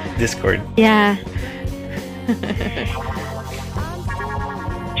song. Discord. Yeah.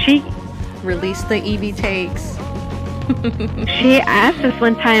 She released the Evie takes. She asked us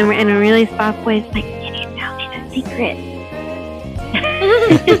one time in a really soft voice, can you tell me the secret?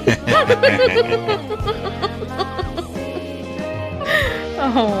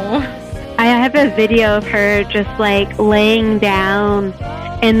 Oh. I have a video of her just laying down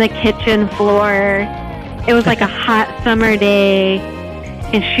in the kitchen floor. It was a hot summer day,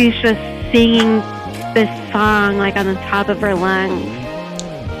 and she's just singing this song on the top of her lungs.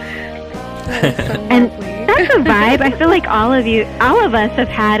 And that's a vibe. I feel all of us have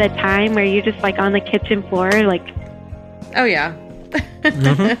had a time where you're just on the kitchen floor, oh yeah.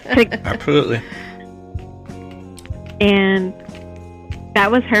 Absolutely. And that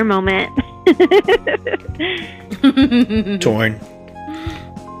was her moment. Torn.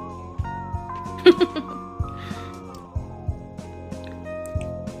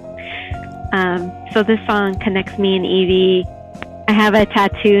 So this song connects me and Evie. I have a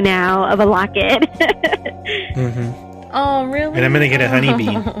tattoo now of a locket. Oh, really? And I'm gonna get a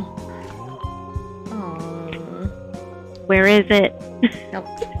honeybee. Oh. Where is it? Nope.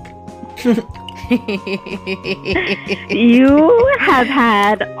 You have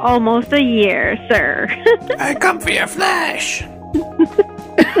had almost a year, sir. I come for your flesh.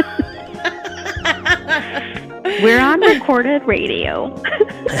 We're on recorded radio.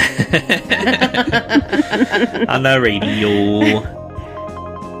 On the radio.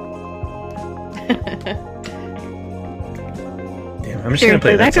 Damn I'm just gonna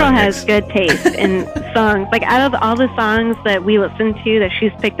play that girl has next. good taste in songs. Like, out of all the songs that we listen to that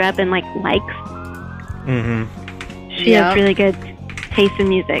she's picked up and likes, she has really good taste in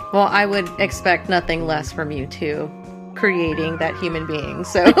music. Well, I would expect nothing less from you two, creating that human being.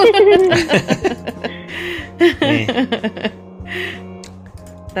 So,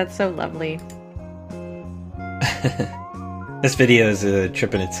 that's so lovely. This video is a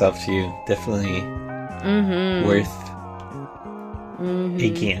trip in itself too. Definitely worth a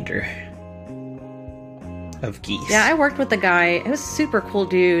gander of geese. Yeah, I worked with a guy. He was a super cool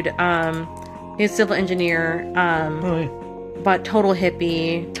dude. He was a civil engineer. But total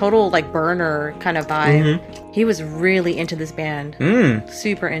hippie, total like burner kind of vibe. He was really into this band.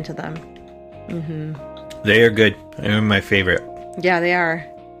 Super into them. They are good. They're my favorite. Yeah, they are.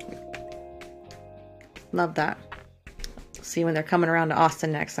 Love that. See when they're coming around to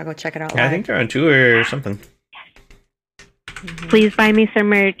Austin next. I'll go check it out. I think they're on tour or something. Please buy me some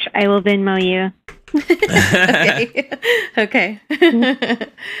merch. I will Venmo you. Okay.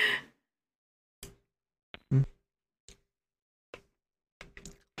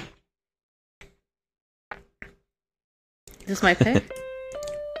 Is this my pick?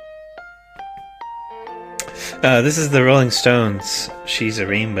 This is the Rolling Stones. She's a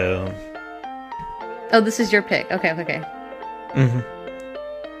Rainbow. Oh, this is your pick. Okay.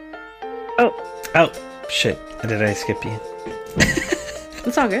 Oh, shit. Did I skip you?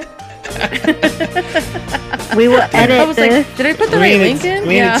 It's all good. We will edit I was this. like, did I put the right link in?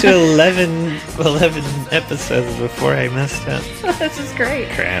 We made it to 11 episodes before I messed up. This is great.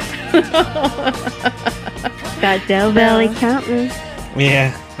 Crap. Got Del Valley counting.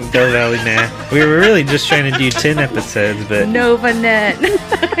 Yeah, Del Valley Math. We were really just trying to do 10 episodes, but... NovaNet.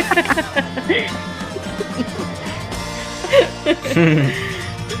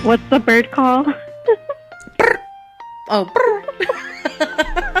 What's the bird call? Oh.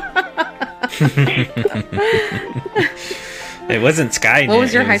 It wasn't Skynet. What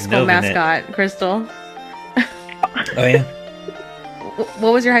was your high it school NovaNet. mascot, Crystal? Oh, yeah?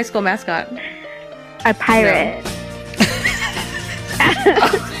 What was your high school mascot? A pirate.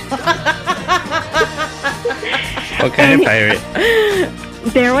 What kind of pirate?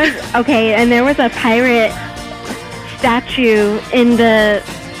 There was a pirate statue in the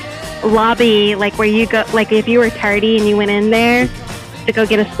lobby, like where you go, like if you were tardy and you went in there to go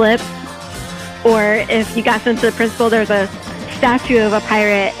get a slip, or if you got sent to the principal, there was a statue of a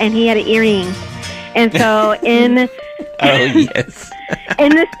pirate and he had an earring. And so in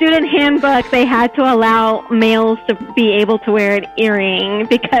in the student handbook, they had to allow males to be able to wear an earring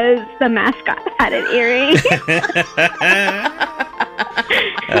because the mascot had an earring.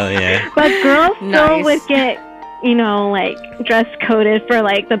 Oh, yeah. But girls still Nice. would get, like dress coded for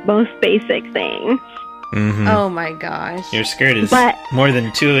like the most basic things. Oh my gosh. Your skirt is But- more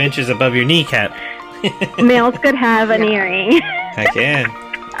than 2 inches above your kneecap. Males could have an earring. I can.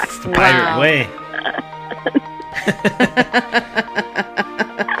 It's the pirate Wow. way.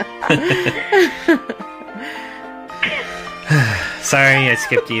 Sorry, I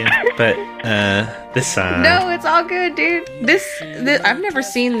skipped you, but this song. No, it's all good, dude. This I've never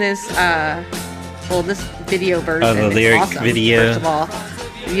seen this. This video version. Oh, the It's lyric awesome, video. First of all,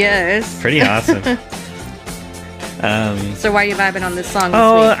 yes. Pretty awesome. So why are you vibing on this song? This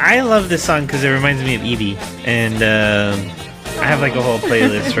Oh, week? I love this song because it reminds me of Evie, and I have like a whole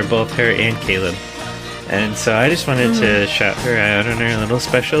playlist for both her and Caleb. And so I just wanted to shout her out on her little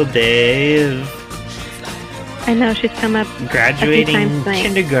special day of I know she's come up graduating a few times tonight.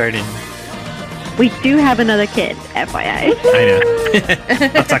 kindergarten. We do have another kid, FYI. I know.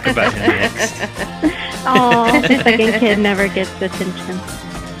 I'll talk about him next. Oh, the second kid never gets attention.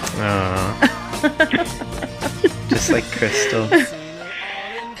 Aww. Just like Crystal.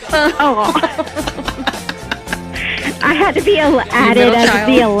 Oh. I had to be added middle as child.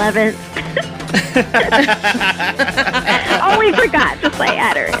 the 11th. Oh, we forgot to play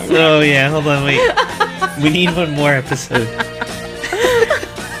add her in. Oh yeah, hold on, wait. We need one more episode.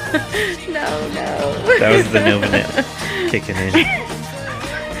 No. That was the NovaNet kicking in.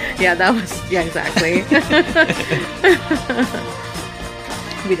 Yeah, that was exactly.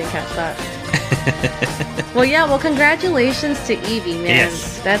 We didn't catch that. Well, congratulations to Evie, man.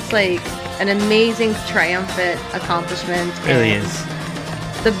 Yes. That's like an amazing, triumphant accomplishment. It really and is.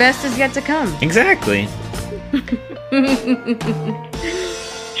 The best is yet to come. Exactly.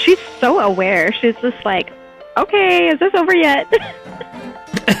 She's so aware. She's just like, okay, is this over yet?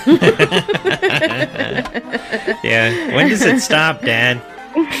 Yeah. When does it stop, Dad?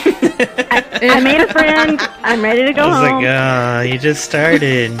 I made a friend. I'm ready to go I was home. like, oh, you just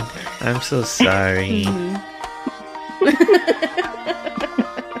started. I'm so sorry.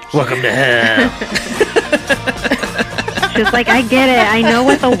 Welcome to hell. She's like, I get it. I know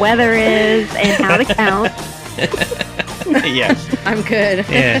what the weather is and how to count. Yeah. I'm good.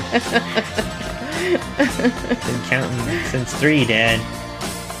 Yeah. Been counting since 3, Dad.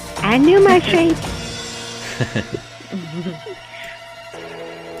 I knew my shape.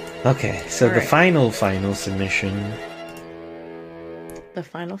 Okay, so All the right. final submission. The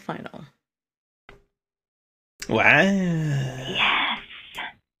final. Wow. Yes.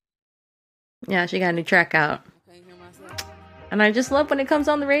 Yeah, she got a new track out. And I just love when it comes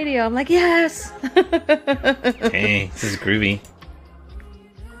on the radio. I'm like, yes! Hey, this is groovy.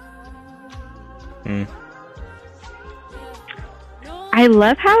 I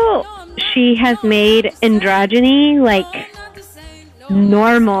love how she has made androgyny, like,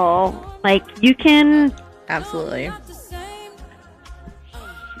 normal. Like, you can... Absolutely.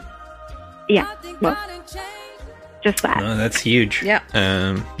 Yeah, well, just that. No, that's huge. Yeah.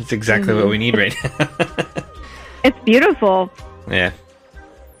 It's exactly what we need right now. It's beautiful. Yeah.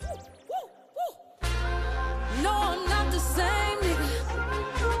 No, I'm not the same, nigga.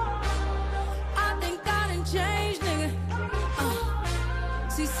 I think I done changed, nigga.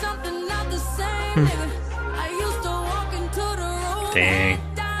 See something not the same, nigga. I used to walk into the room. Dang.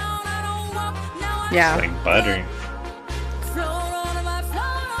 Down, I don't walk, now I Yeah. It's like butter. float on my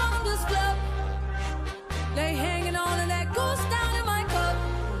float on this club. They hanging on to that goose down in my cup.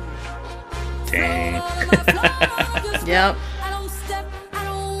 Dang. Yep. I don't step, I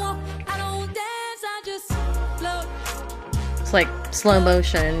don't walk, I don't dance, I just float. It's like slow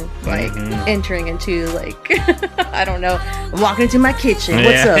motion, like entering into, like, I don't know, walking into my kitchen.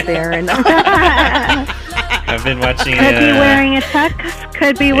 What's Yeah. up, Aaron? I've been watching Could be wearing a tux,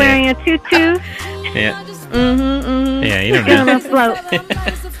 could be wearing a tutu, Yeah. Mm-hmm. Yeah, you don't on know. a float.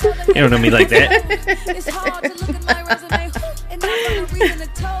 You don't know me like that. It's hard to look at my resume and not find a reason to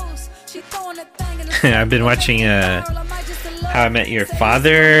toast. She throwing that thing in the I've been watching How I Met Your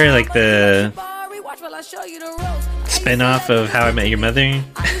Father, like the spin-off of How I Met Your Mother.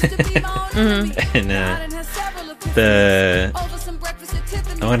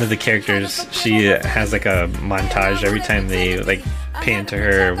 And one of the characters, she has like a montage every time they like pan to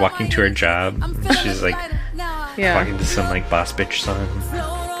her walking to her job. She's like Yeah. walking to some like boss bitch song,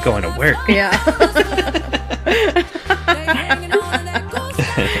 going to work. Yeah.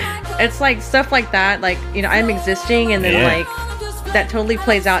 It's like stuff like that, like, you know, I'm existing, and then Yeah. like that totally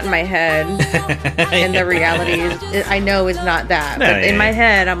plays out in my head, and the reality is, I know is not that, No, but yeah. in my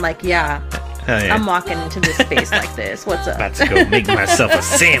head I'm like, yeah, Oh, yeah. I'm walking into this space like this. What's up? About to go make myself a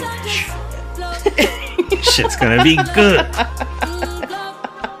sandwich. Shit's gonna be good.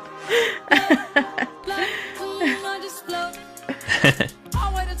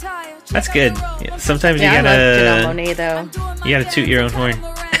 That's good. Yeah, sometimes Yeah, you I love Janelle gotta Monáe though. you gotta toot your own horn. You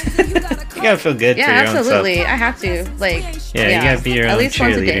gotta feel good Yeah, for your absolutely. I have to. Like, Yeah, you gotta be your at own least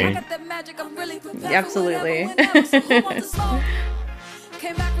once a day. cheerleader. Absolutely.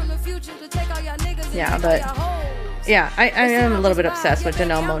 Yeah, but yeah, I am a little bit obsessed with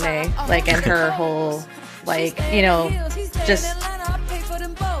Janelle Monáe, like, and her whole, like, you know, just,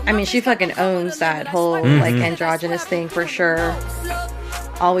 I mean, she fucking owns that whole, like, androgynous thing for sure.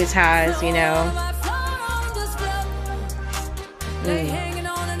 Always has, you know.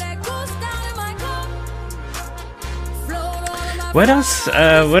 What else?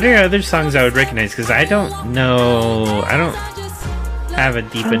 What are other songs I would recognize? Because I don't know. I don't have a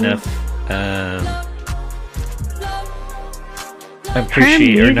deep enough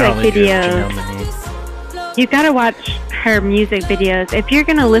appreciate or music knowledge of videos. Janelle Monáe. You gotta watch her music videos. If you're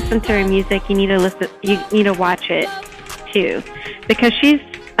gonna listen to her music, you need to listen. You need to watch it too, because she's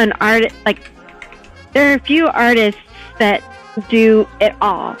an artist. Like, there are a few artists that do it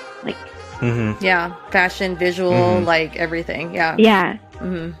all. Like, Yeah, fashion, visual, like, everything. Yeah. yeah.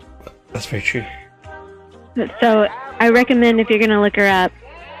 That's very true. So I recommend, if you're gonna look her up,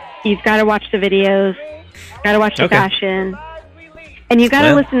 you've got to watch the videos, got to watch the Okay. fashion, and you got to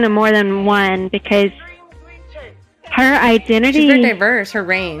Well. listen to more than one, because her identity. She's very diverse, her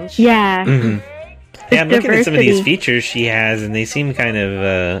range. Yeah. Yeah, I'm looking at some of these diversity. features she has, and they seem kind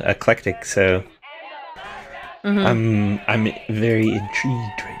of eclectic. So I'm very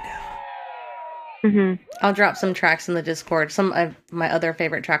intrigued right now. I'll drop some tracks in the Discord. Some of my other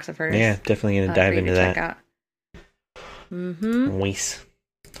favorite tracks of hers. Yeah, definitely gonna dive for you into to check that. out. Mm-hmm. Nice.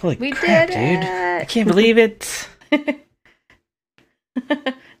 Holy We crap, did dude! it. I can't believe it.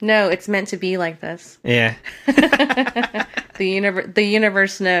 No, it's meant to be like this. Yeah, The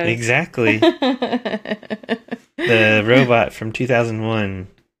universe knows. exactly. The robot from 2001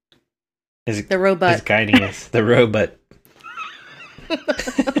 is The robot. is guiding us. The robot.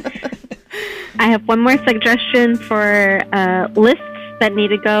 I have one more suggestion for lists that need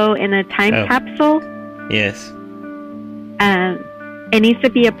to go in a time capsule. Yes. It needs to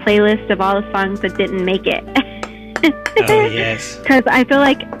be a playlist of all the songs that didn't make it. Oh, yes. Because I feel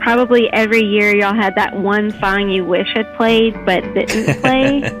like probably every year y'all had that one song you wish had played but didn't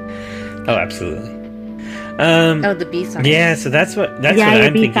play. Oh, absolutely. The B-side. Yeah, so that's what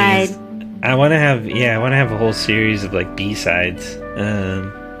I'm thinking. Is I want to have a whole series of like B-sides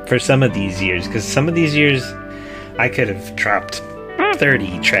for some of these years, because some of these years I could have dropped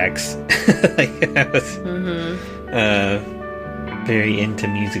 30 tracks. Like I was very into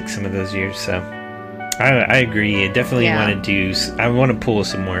music some of those years, so I agree. I definitely want to I want to pull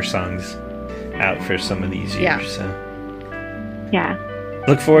some more songs out for some of these years. So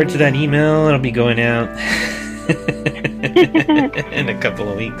look forward to that email. It'll be going out in a couple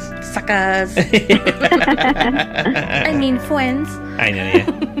of weeks. Suckers. I mean friends. I know, yeah.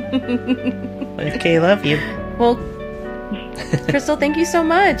 Okay, love you. Well, Crystal, thank you so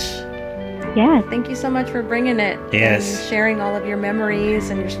much. Yeah. Thank you so much for bringing it. Yes. And sharing all of your memories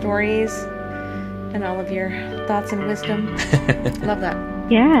and your stories and all of your thoughts and wisdom. Love that.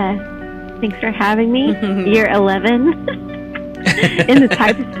 Yeah. Thanks for having me. Year 11 in the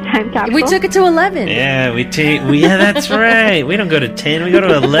time capsule. We took it to 11. Yeah, yeah, that's right. We don't go to 10, we go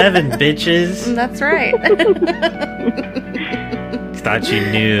to 11, bitches. That's right. Thought you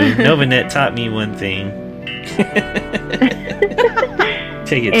knew. Novanet taught me one thing.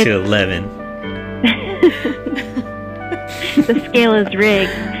 Take it to 11. The scale is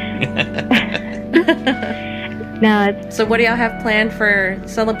rigged. No, so what do y'all have planned for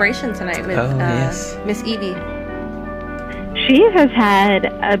celebration tonight with Miss Evie? She has had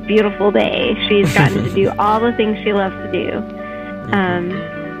a beautiful day. She's gotten to do all the things she loves to do.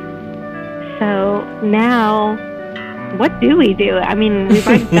 So now, what do we do? I mean, we've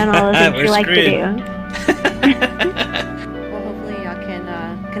already done all the things we like to do. Well, hopefully y'all can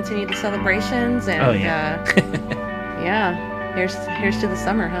continue the celebrations and here's to the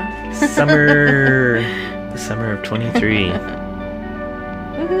summer, huh? The summer of 23.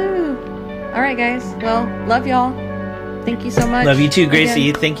 Woohoo! All right, guys. Well, love y'all. Thank you so much. Love you too, Gracie.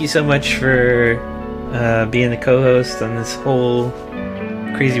 Again. Thank you so much for being the co-host on this whole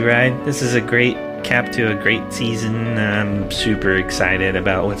crazy ride. This is a great cap to a great season. I'm super excited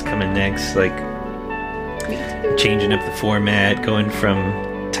about what's coming next. Like changing up the format, going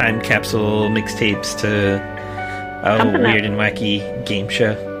from time capsule mixtapes to weird and wacky game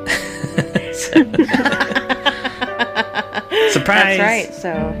show. Surprise! That's right.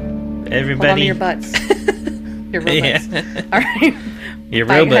 So everybody, hold on to your butts. Your robots. Yeah. All right. Your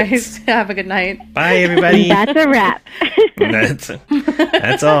Bye, robots. guys. Have a good night. Bye, everybody. That's a wrap.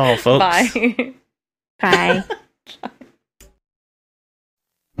 That's all, folks. Bye. Bye.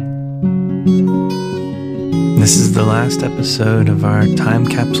 This is the last episode of our time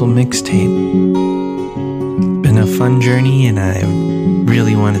capsule mixtape. Been a fun journey, and I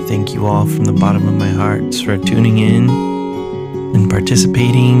really want to thank you all from the bottom of my heart for tuning in and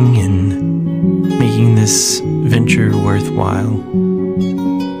participating and making this venture worthwhile.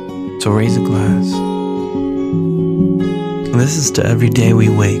 So raise a glass. This is to every day we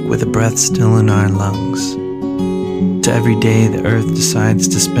wake with a breath still in our lungs. To every day the earth decides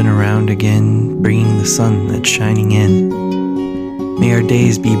to spin around again, bringing the sun that's shining in. May our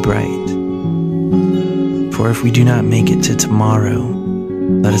days be bright. For if we do not make it to tomorrow,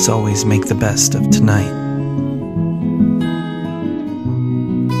 let us always make the best of tonight.